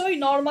হচ্ছে ওই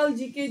নর্মাল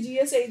জিকে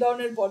জিএস এই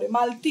ধরনের পড়ে,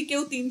 মাল্টি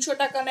কেউ 300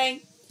 টাকা নেয়,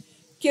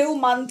 কেউ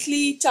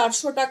মান্থলি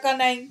 400 টাকা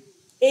নেয়।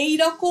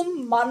 এইরকম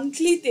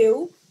মান্থলিতেও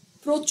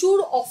প্রচুর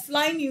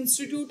অফলাইন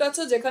ইনস্টিটিউট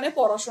আছে যেখানে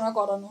পড়াশোনা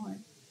করানো হয়,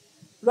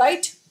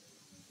 রাইট?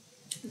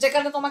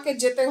 যেখানে তোমাকে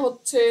যেতে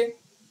হচ্ছে,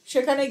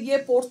 সেখানে গিয়ে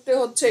পড়তে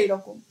হচ্ছে,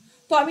 এইরকম।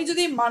 তো আমি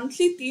যদি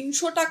মান্থলি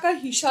 300 টাকা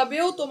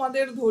হিসাবেও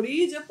তোমাদের ধরি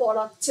যে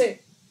পড়াচ্ছে,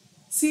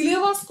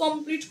 সিলেবাস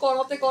কমপ্লিট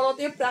করাতে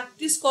করাতে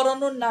প্র্যাকটিস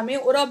করানোর নামে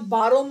ওরা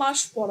 12 মাস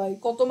পড়ায়।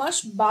 কত মাস?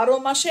 12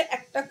 মাসে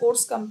একটা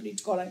কোর্স কমপ্লিট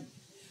করায়।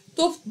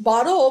 তো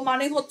 12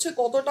 মানে হচ্ছে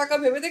কত টাকা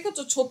ভেবে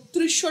দেখেছো?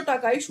 3600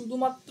 টাকায়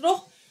শুধুমাত্র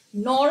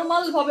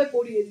নর্মাল ভাবে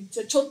পড়িয়ে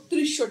দিচ্ছে,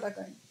 3600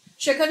 টাকায়।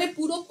 সেখানে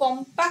পুরো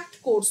compact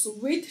course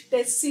with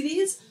test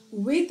series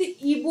with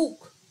ebook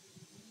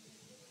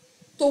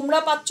তোমরা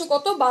পাচ্ছ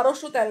কত?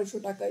 1200-1300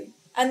 টাকায়।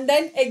 অ্যান্ড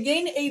দেন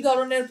এগেইন এই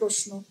ধরনের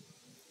প্রশ্ন।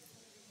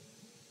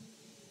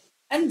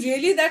 And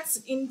really that's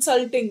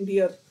insulting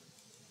deer.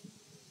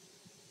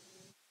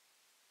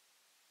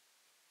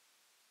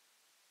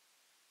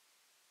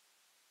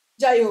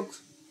 যাই হোক,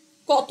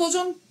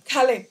 কতজন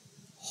খেলে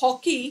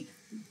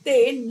হকিতে?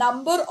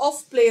 নাম্বার অফ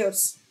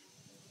প্লেয়ার্স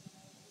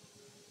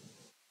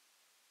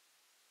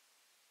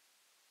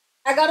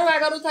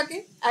 11 থাকে,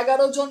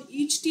 11 জন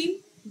ইচ টিম,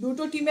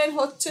 দুটো টিমের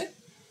হচ্ছে।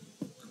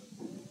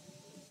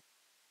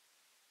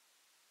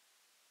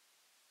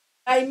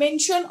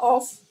 Dimension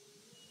of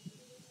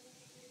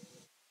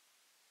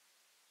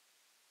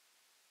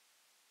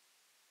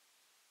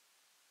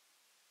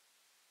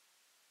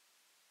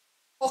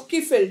hockey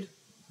field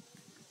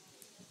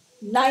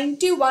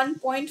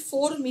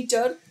 91.4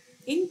 metre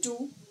into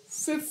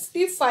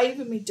 55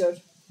 metre.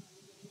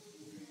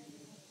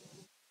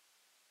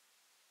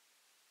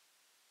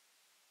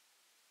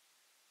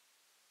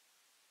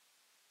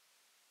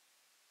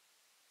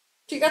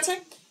 ঠিক আছে,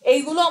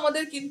 এইগুলো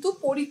আমাদের কিন্তু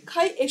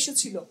পরীক্ষায়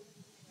এসেছিল,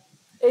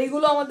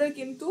 এইগুলো আমাদের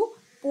কিন্তু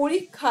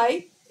পরীক্ষায়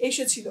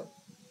এসেছিল।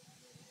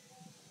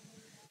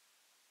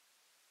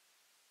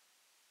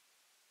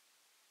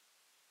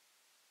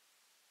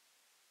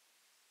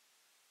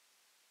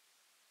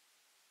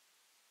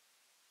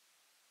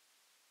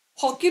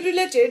 হকি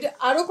রিলেটেড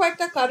আরো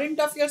কয়েকটা কারেন্ট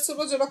অ্যাফেয়ার্স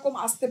হলো যেরকম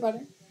আসতে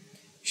পারে,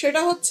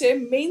 সেটা হচ্ছে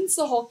men's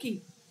hockey.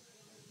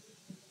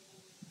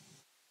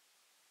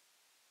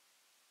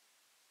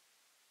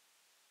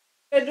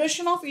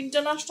 Federation of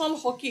international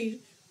হকির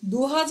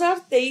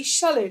 2023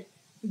 সালের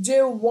যে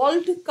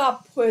ওয়ার্ল্ড কাপ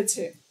হয়ে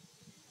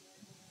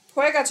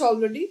গেছে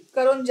অলরেডি,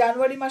 কারণ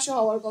জানুয়ারি মাসে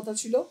হওয়ার কথা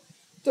ছিল।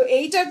 তো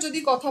এইটার যদি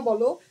কথা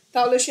বলো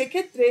তাহলে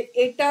সেক্ষেত্রে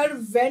এটার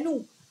ভেন্যু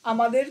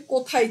আমাদের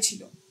কোথায়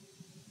ছিল?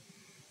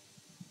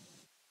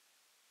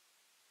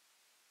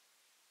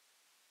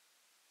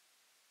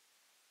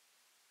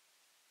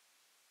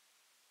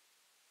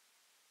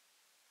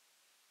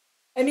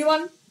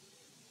 Anyone?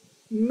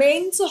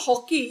 Men's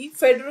hockey,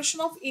 federation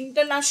of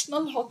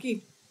international hockey.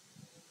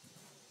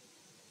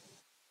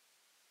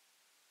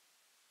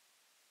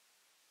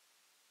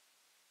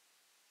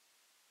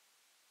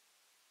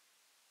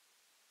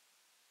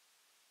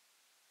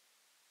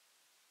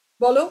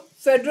 বলো,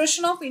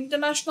 ফেডারেশন অফ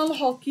ইন্টারন্যাশনাল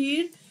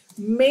হকির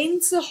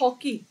মেন্স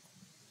হকি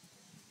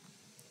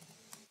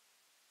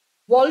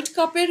ওয়ার্ল্ড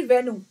কাপের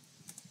ভেন্যু।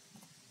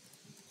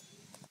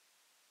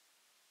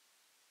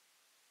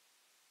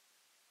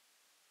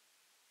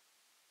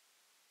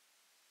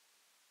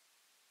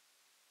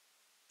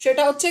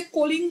 সেটা হচ্ছে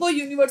Kalinga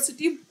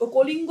university,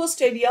 Kalinga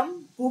stadium,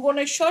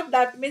 Bhubaneswar,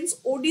 that means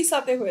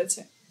ওডিশাতে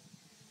হয়েছে।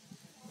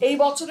 এই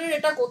বছরের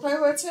এটা কোথায়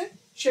হয়েছে?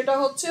 সেটা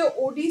হচ্ছে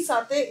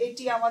ওডিশাতে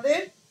এটি আমাদের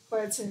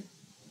হয়েছে।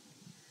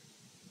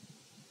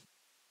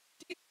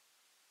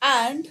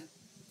 And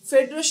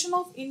federation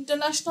of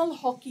international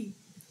hockey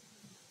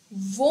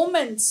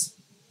women's,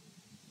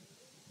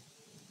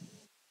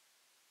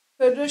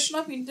 federation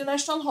of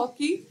international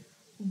hockey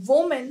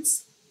women's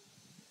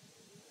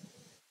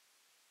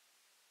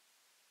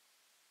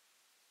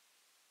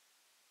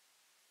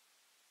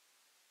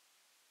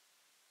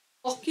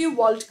hockey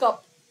world cup,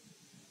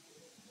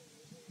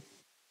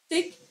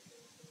 ঠিক?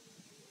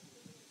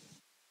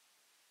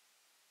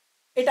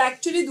 এটা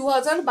অ্যাকচুয়ালি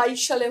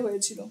 2022 সালে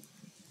হয়েছিল,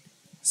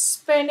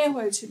 স্পেনে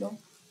হয়েছিল,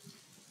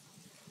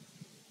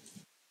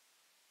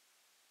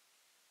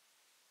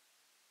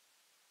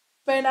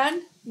 স্পেন অ্যান্ড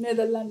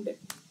নেদারল্যান্ডে।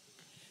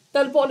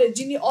 তারপরে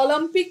যিনি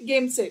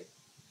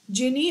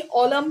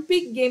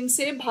অলিম্পিক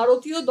গেমসে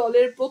ভারতীয়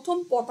দলের প্রথম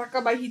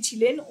পতাকাবাহী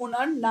ছিলেন,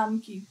 ওনার নাম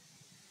কি?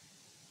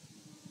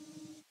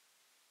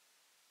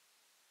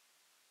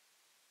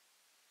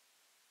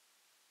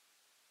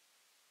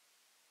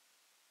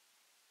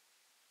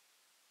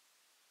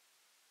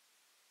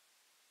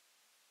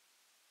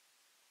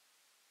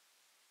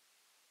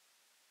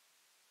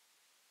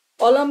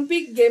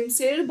 অলিম্পিক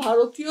গেমসের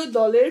ভারতীয়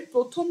দলের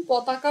প্রথম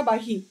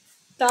পতাকাবাহী,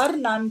 তার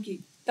নাম কি?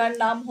 তার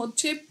নাম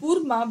হচ্ছে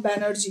পূর্ণা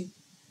ব্যানার্জি।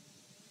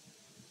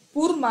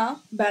 পূর্ণা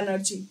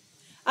ব্যানার্জি।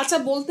 আচ্ছা,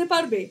 বলতে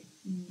পারবে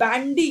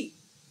ব্যান্ডি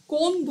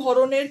কোন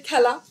ধরনের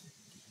খেলা?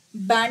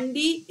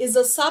 Bandy is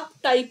a sub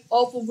type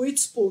of which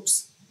sports?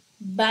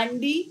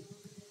 Bandy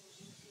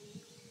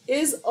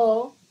is a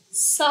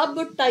sub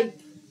type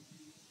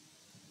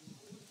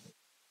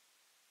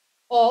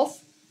of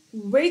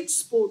which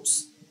sports?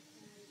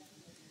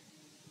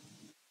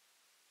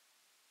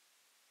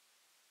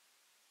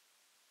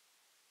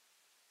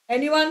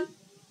 Anyone?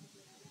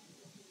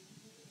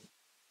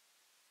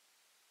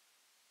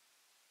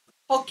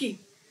 Hockey.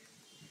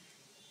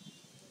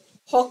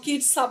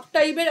 হকির সাব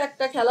টাইপের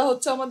একটা খেলা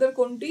হচ্ছে আমাদের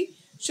কোনটি?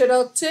 সেটা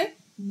হচ্ছে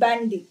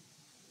ব্যান্ডি।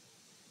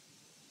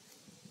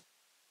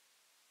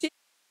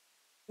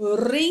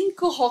 রিঙ্ক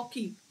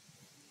হকি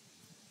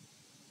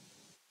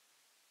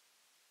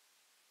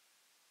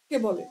কে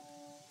বলে?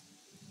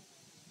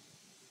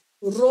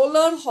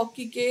 রোলার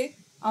হকিকে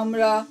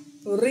আমরা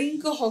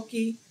রিঙ্ক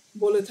হকি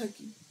বলে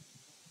থাকি।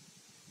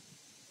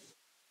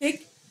 ঠিক।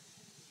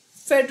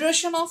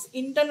 Federation of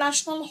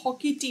international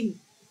hockey team,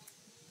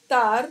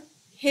 তার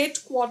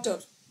হেডকোয়ার্টার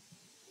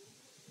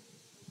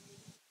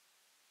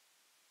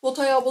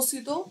কোথায়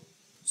অবস্থিত?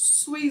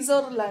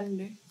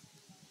 সুইজারল্যান্ডে।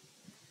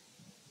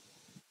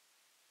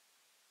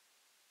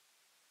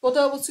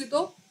 কোথায় অবস্থিত?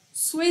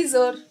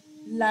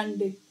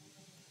 সুইজারল্যান্ডে।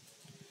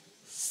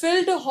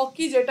 ফিল্ড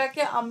হকি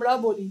যেটাকে আমরা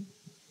বলি,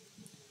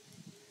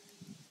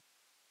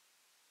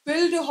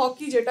 ফিল্ড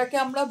হকি যেটাকে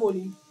আমরা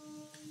বলি,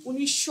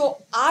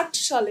 1908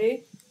 সালে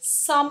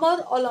সামার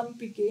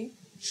অলিম্পিকে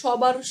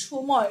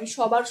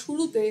সবার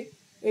শুরুতে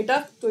এটা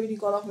তৈরি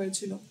করা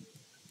হয়েছিল।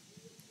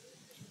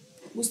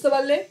 বুঝতে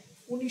পারলে?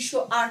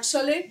 1908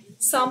 সালে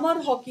সামার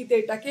হকিতে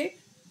এটাকে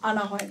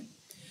আনা হয়।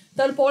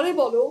 তারপরে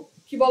বলো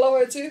কি বলা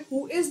হয়েছে? Who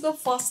is the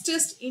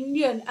fastest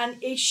Indian and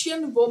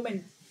Asian women,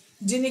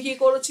 যিনি কি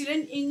করেছিলেন?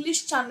 ইংলিশ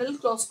চ্যানেল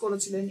ক্রস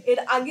করেছিলেন। এর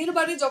আগের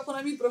বারে যখন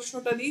আমি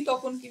প্রশ্নটা দিই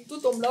তখন কিন্তু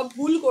তোমরা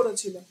ভুল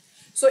করেছিলে,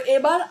 সো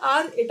এবার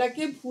আর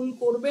এটাকে ভুল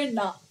করবে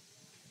না।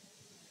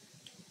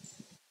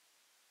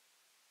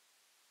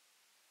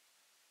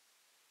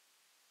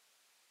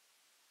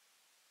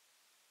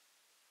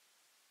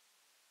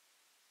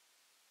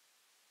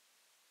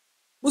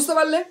 বুঝতে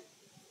পারলে?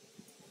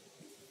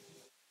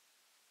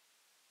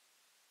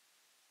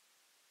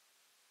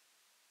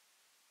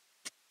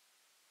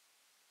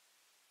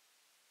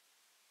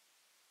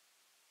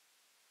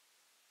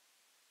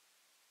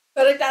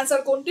 কারেক্ট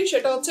অ্যান্সার কোনটি?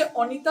 সেটা হচ্ছে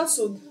অনিতা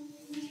সুদ।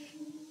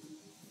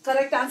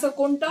 কারেক্ট অ্যান্সার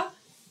কোনটা?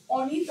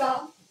 অনিতা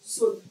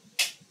সুদ।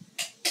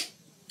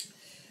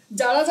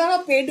 যারা যারা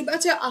পেড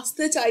ব্যাচে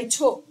আসতে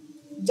চাইছো,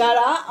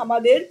 যারা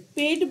আমাদের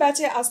পেড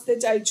ব্যাচে আসতে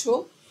চাইছো,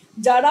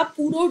 যারা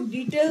পুরো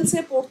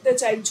ডিটেলসে পড়তে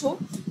চাইছো,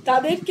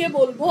 তাদেরকে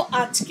বলবো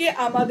আজকে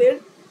আমাদের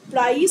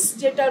প্রাইস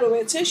যেটা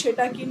রয়েছে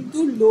সেটা কিন্তু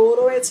লো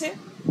রয়েছে,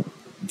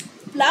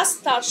 প্লাস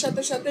তার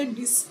সাথে সাথে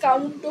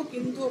ডিসকাউন্টও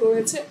কিন্তু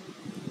রয়েছে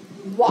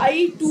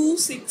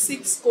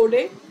Y266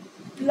 কোডে,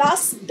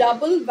 প্লাস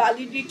ডাবল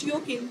ভ্যালিডিটিও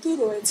কিন্তু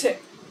রয়েছে,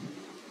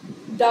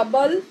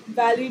 ডাবল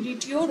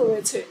ভ্যালিডিটিও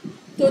রয়েছে।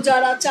 তো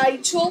যারা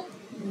চাইছো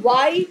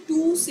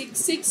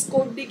Y266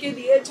 কোডটিকে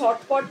দিয়ে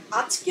ঝটপট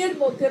আজকের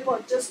মধ্যে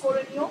পারচেস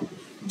করে নিও।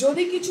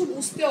 যদি কিছু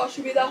বুঝতে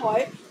অসুবিধা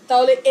হয়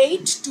তাহলে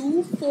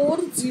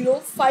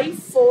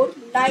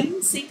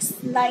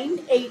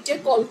 8240549698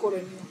 কল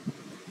করে নিও।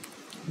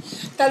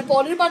 তার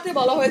পরের পাতে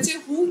বলা হয়েছে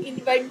হু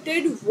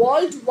invented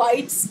world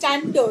wide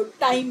standard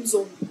time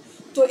zone.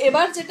 তো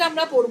এবার যেটা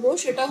আমরা পড়বো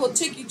সেটা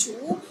হচ্ছে কিছু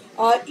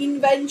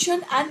ইনভেনশন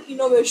অ্যান্ড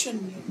ইনোভেশন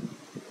নিয়ে।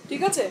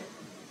 ঠিক আছে?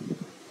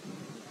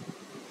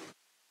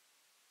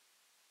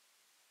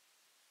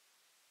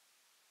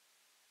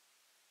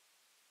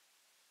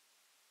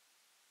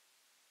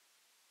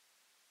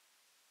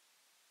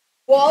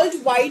 World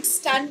wide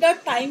standard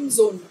time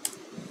zone,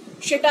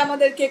 সেটা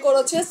আমাদের কে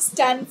করেছে?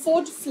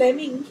 স্ট্যানফোর্ড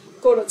ফ্লেমিং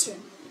করেছে।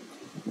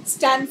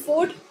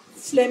 Stanford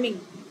Fleming.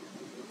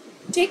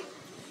 ঠিক।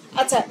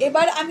 আচ্ছা,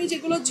 এবার আমি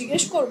যেগুলো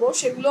জিজ্ঞেস করব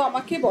সেগুলো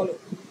আমাকে বলো।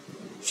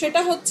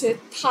 সেটা হচ্ছে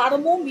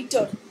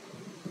থার্মোমিটার।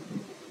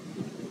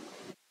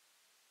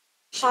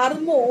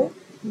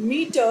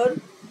 থার্মোমিটার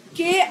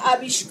কে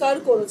আবিষ্কার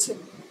করেছে?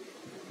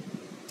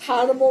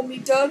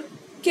 থার্মোমিটার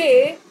কে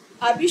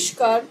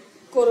আবিষ্কার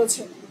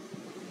করেছে?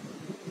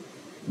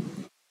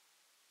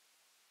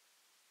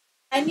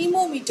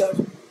 অ্যানিমোমিটার।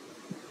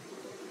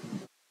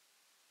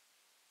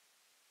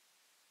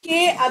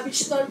 কে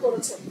আবিষ্কার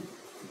করেছেন?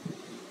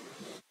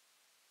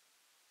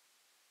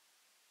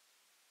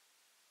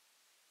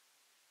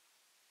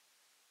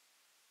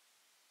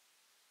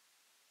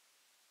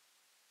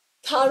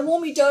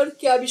 থার্মোমিটার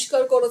কে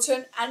আবিষ্কার করেছেন?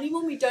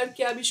 অ্যানিমোমিটার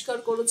কে আবিষ্কার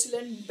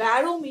করেছিলেন?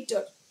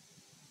 ব্যারোমিটার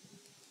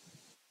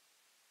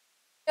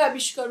কে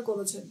আবিষ্কার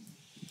করেছেন?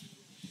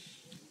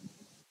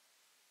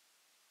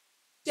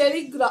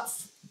 টেলিগ্রাফ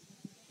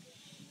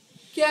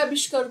কে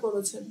আবিষ্কার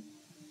করেছেন?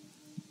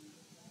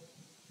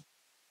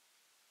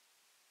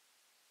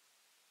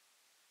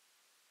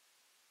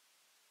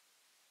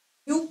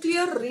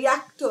 নিউক্লিয়ার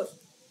রিঅ্যাক্টর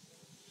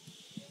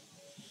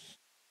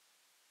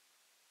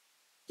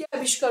কে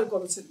আবিষ্কার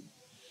করেছেন?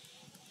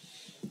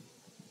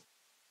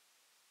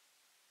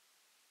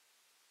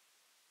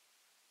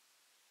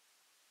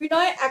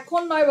 বিনয়,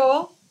 এখন নয় বাবা,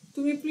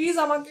 তুমি প্লিজ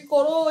আমাকে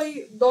করো ওই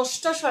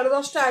 10টা,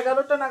 10:30,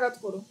 11টা নাগাদ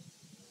করো,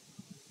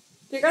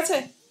 ঠিক আছে?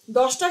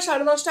 10টা,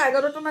 10:30,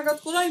 11টা নাগাদ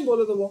করো, আমি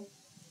বলে দেবো।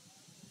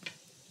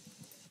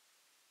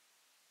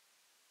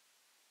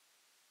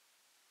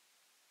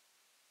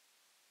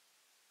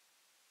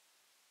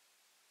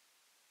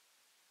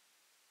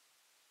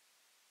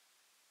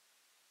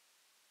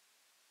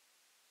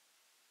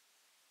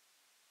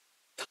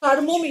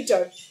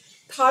 থার্মোমিটার,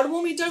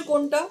 থার্মোমিটার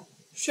কোনটা?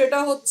 সেটা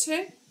হচ্ছে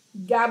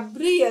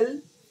গ্যাব্রিয়েল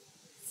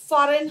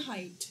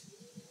ফারেনহাইট,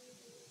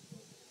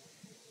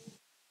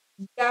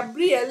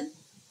 গ্যাব্রিয়েল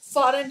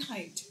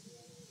ফারেনহাইট,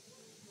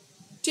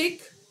 ঠিক।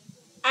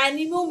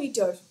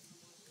 Anemometer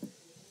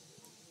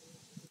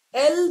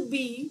LB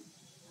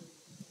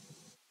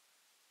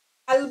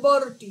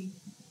অ্যালবার্টি,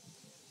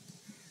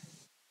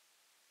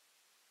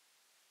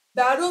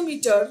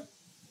 barometer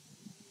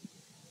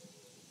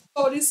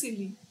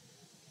টরিসিলি,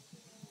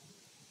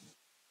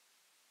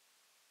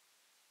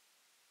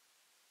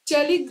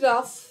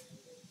 Telegraph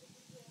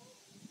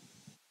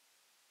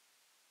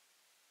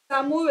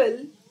Samuel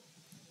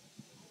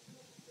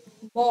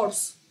Mars,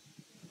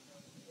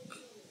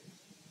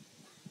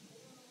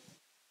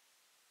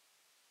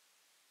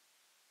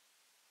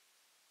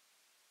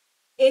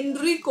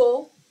 Enrico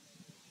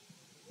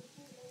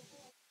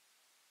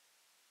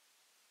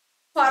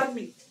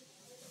Fermi,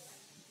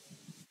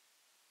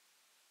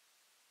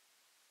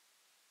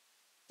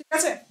 ঠিক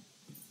আছে?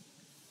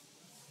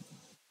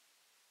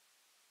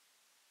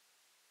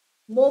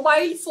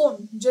 মোবাইল ফোন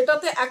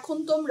যেটাতে এখন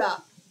তোমরা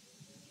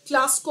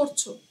ক্লাস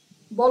করছো,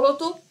 বলো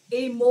তো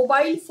এই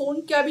মোবাইল ফোন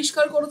কে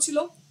আবিষ্কার করেছিল?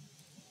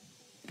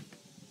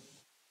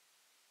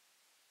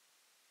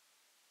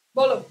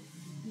 বলো,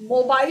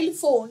 মোবাইল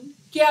ফোন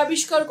কে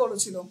আবিষ্কার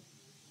করেছিল?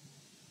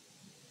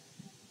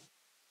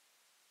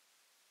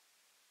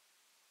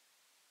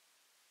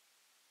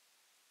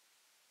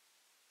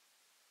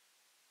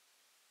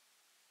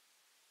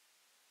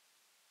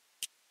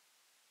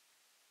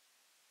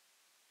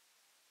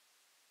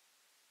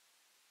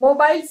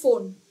 Mobile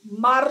phone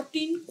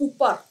Martin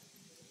Cooper,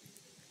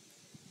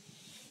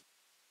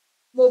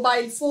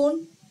 mobile phone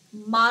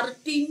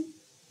Martin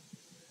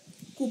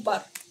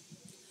Cooper.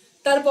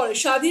 তারপরে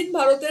স্বাধীন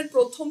ভারতের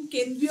প্রথম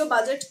কেন্দ্রীয়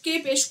বাজেট কে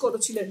পেশ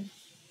করেছিলেন?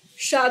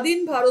 স্বাধীন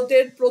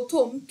ভারতের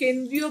প্রথম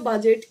কেন্দ্রীয়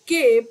বাজেট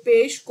কে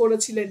পেশ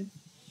করেছিলেন?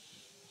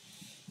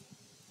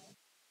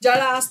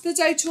 যারা আসতে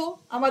চাইছো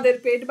আমাদের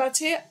পেট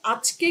ব্যাচে,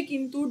 আজকে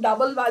কিন্তু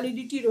ডাবল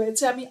ভ্যালিডিটি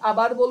রয়েছে, আমি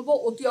আবার বলবো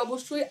অতি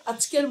অবশ্যই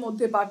আজকের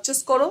মধ্যে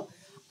পারচেস করো।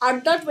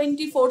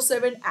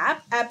 Adda247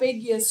 অ্যাপে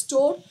গিয়ে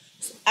স্টোর,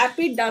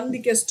 অ্যাপের ডান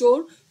দিকে স্টোর,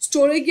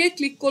 স্টোরে গিয়ে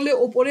ক্লিক করলে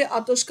ওপরে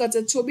আতশ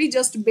কাচের ছবি,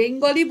 জাস্ট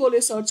বেঙ্গলি বলে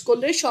সার্চ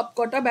করলে সব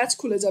কটা ব্যাচ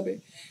খুলে যাবে।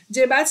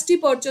 যে ব্যাচটি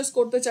পারচেস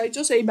করতে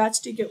চাইছো সেই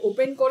ব্যাচটিকে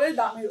ওপেন করে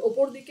দামের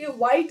ওপর দিকে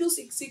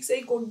Y266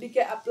 এই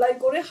কোডটিকে অ্যাপ্লাই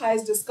করে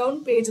হাইয়েস্ট ডিসকাউন্ট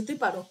পেয়ে যেতে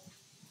পারো।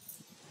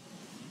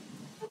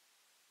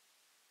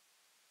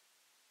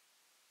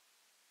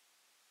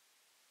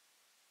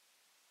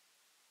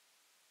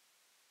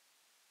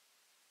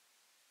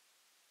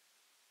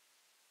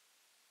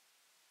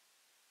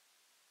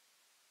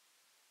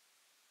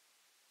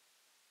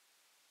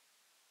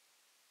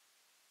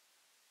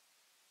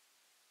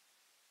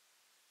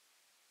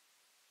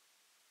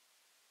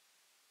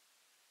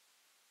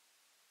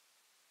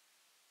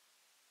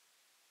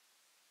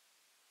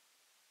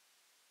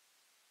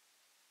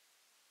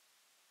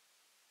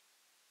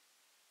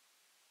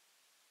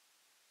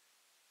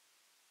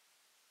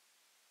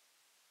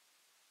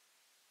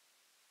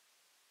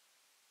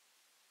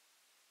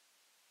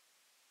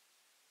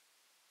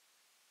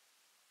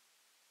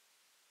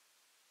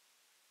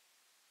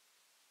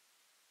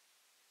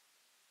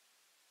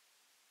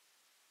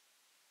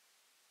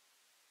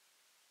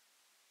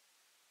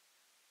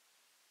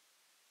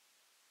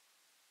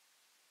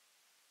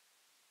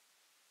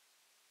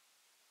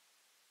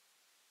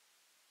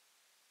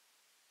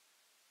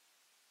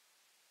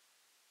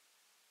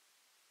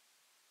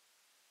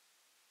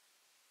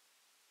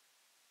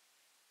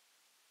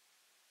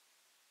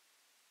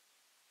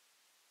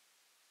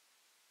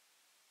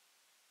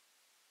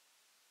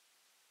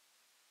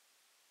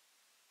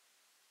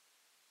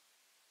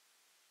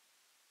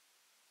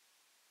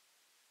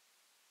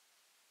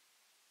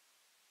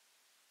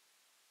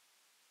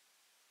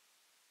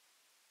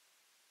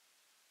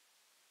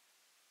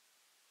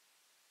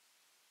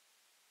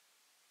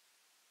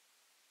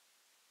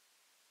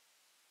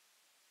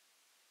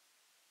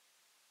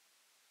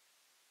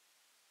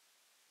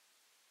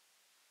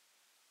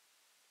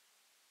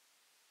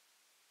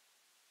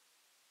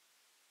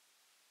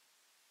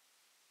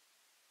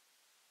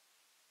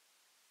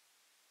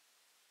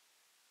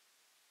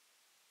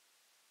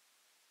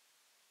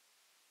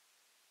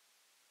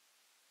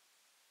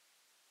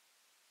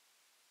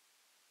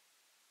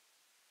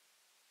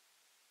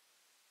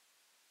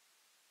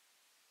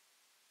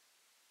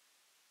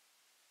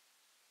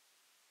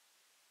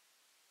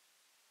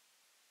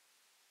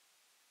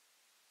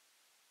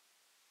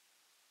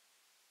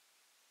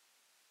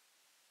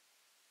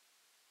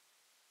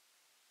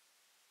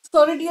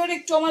 সরি ডিয়ার,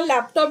 একটু আমার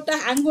ল্যাপটপটা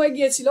হ্যাং হয়ে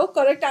গিয়েছিল।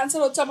 কারেক্ট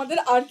অ্যান্সার হচ্ছে আমাদের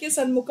আর কে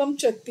সন্মুখম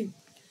চেত্তি।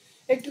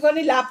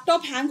 একটুখানি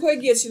ল্যাপটপ হ্যাং হয়ে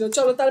গিয়েছিল।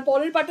 চলো তার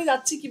পরের পার্টে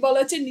যাচ্ছি। কি বলা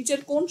হচ্ছে,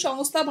 নিচের কোন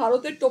সংস্থা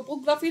ভারতের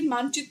টোপোগ্রাফির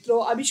মানচিত্র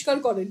আবিষ্কার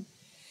করেন?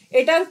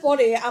 এটার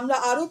পরে আমরা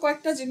আরো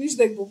কয়েকটা জিনিস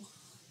দেখব।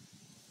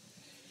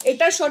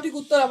 এটার সঠিক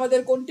উত্তর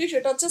আমাদের কোনটি?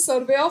 সেটা হচ্ছে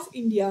সার্ভে অফ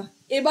ইন্ডিয়া।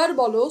 এবার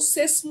বলো,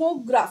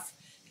 সেসমোগ্রাফ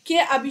কে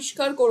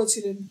আবিষ্কার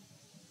করেছিলেন?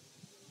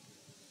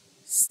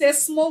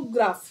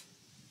 সেসমোগ্রাফ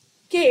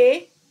কে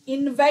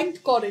ইনভেন্ট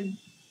করেন?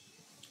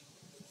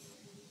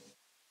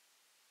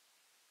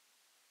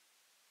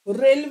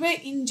 রেলওয়ে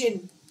ইঞ্জিন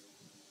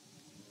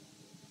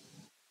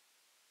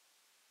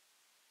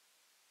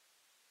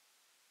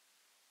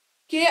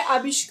কে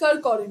আবিষ্কার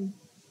করেন?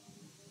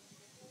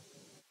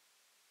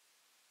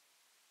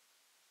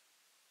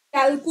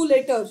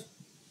 ক্যালকুলেটর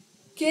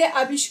কে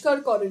আবিষ্কার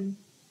করেন?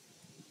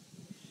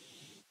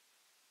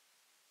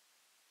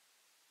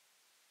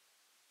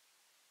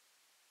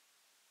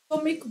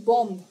 অ্যাটমিক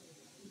বম্ব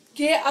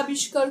কে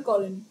আবিষ্কার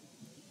করেন?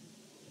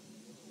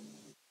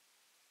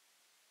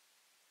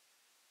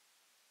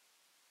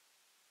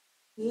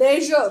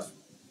 লেজার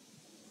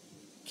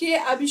কে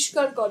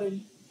আবিষ্কার করেন?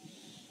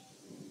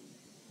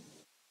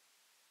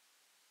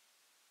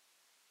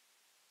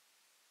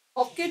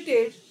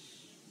 রকেটের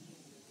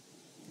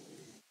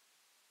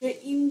যে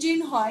ইঞ্জিন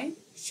হয়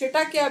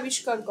সেটা কে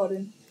আবিষ্কার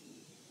করেন?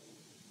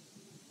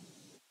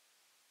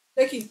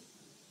 দেখি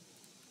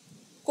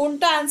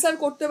কোনটা অ্যান্সার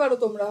করতে পারো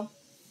তোমরা।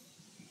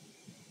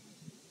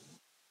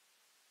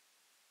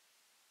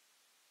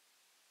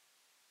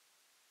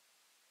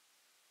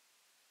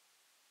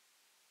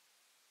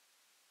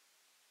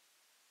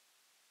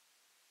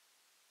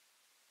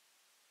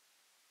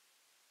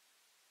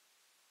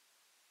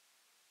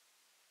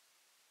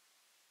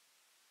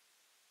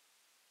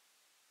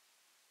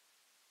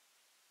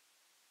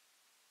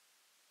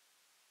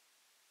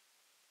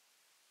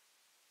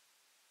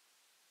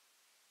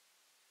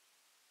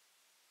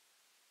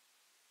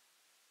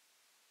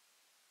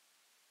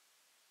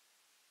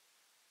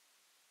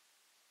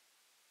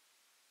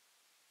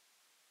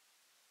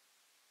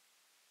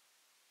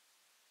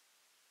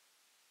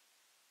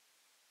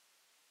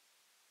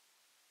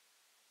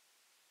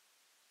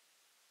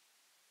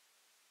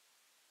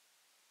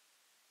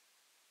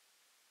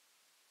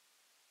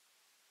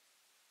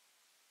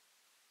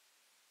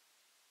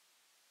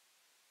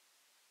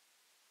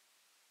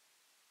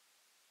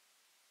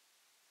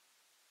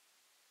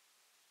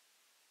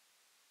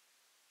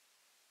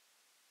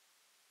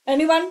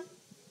 এনিওয়ান?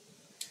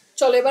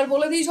 চলো এবার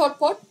বলে দিই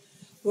ঝটপট।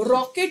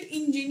 রকেট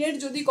ইঞ্জিনের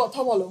যদি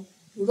কথা বলো,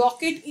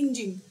 rocket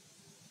engine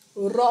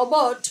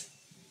Robert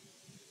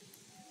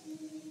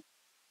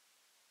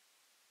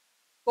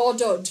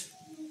Goddard,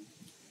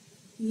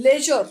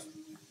 laser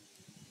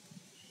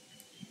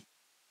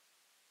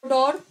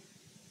ডর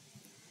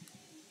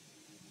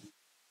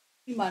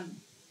মান,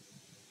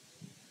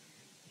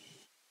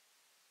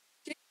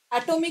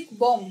 atomic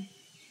bomb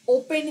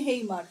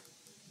Oppenheimer,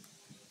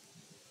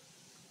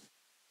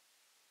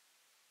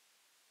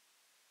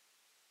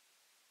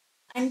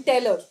 and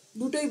Taylor,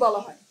 দুটোই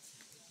বলা হয়।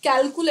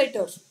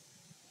 Calculator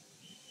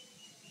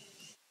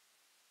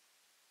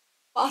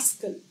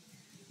pascal,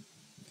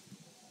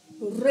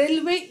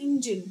 railway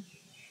engine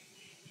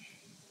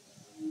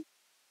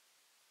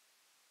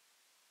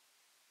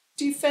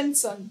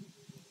Stephenson,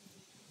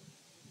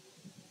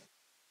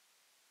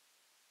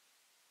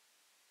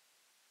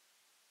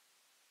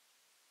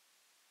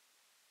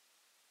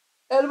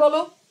 এর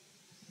বলো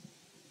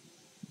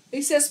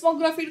এই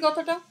সেসমোগ্রাফির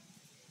কথাটা।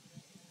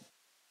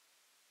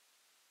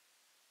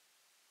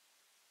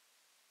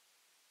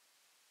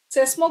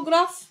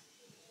 সেসমোগ্রাফ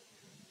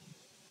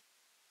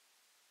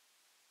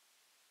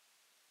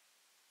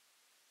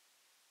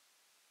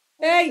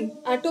এই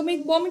অ্যাটমিক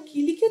বম্ব কি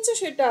লিখেছে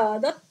সেটা?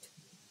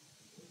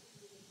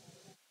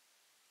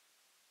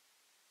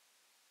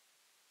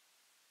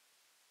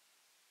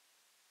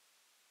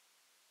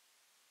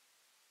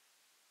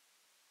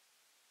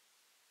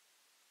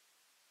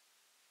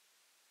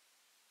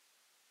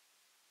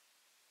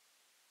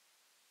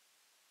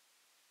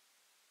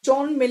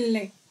 জন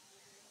মিলনে।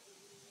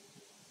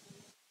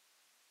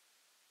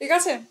 ঠিক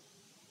আছে।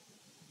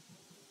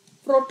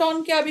 প্রোটন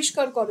কে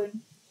আবিষ্কার করেন?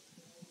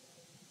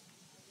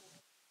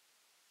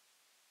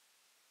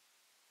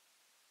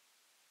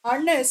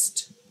 আর্নেস্ট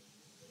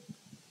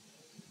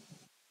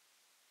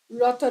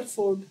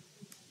রাথারফোর্ড।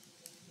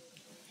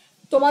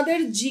 তোমাদের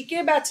জিকে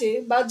ব্যাচে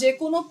বা যে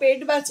কোনো পেড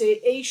ব্যাচে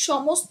এই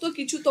সমস্ত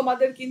কিছু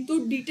তোমাদের কিন্তু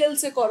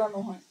ডিটেলসে করানো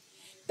হয়।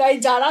 তাই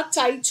যারা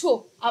চাইছো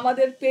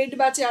আমাদের পেড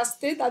ব্যাচে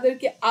আসতে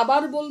তাদেরকে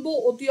আবার বলবো,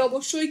 অতি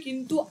অবশ্যই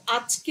কিন্তু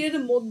আজকের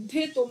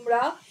মধ্যে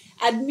তোমরা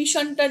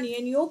অ্যাডমিশনটা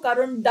নিয়ে নিও,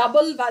 কারণ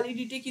ডাবল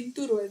ভ্যালিডিটি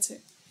কিন্তু রয়েছে।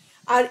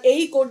 আর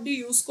এই কোডটি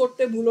ইউজ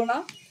করতে ভুলো না।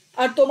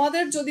 আর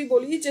তোমাদের যদি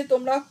বলি যে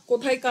তোমরা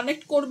কোথায়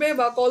কানেক্ট করবে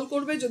বা কল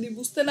করবে, যদি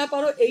বুঝতে না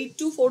পারো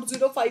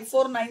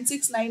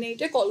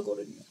 8240549698-এ কল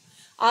করে নিও।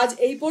 আজ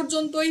এই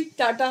পর্যন্তই।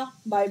 Tata,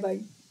 bye bye.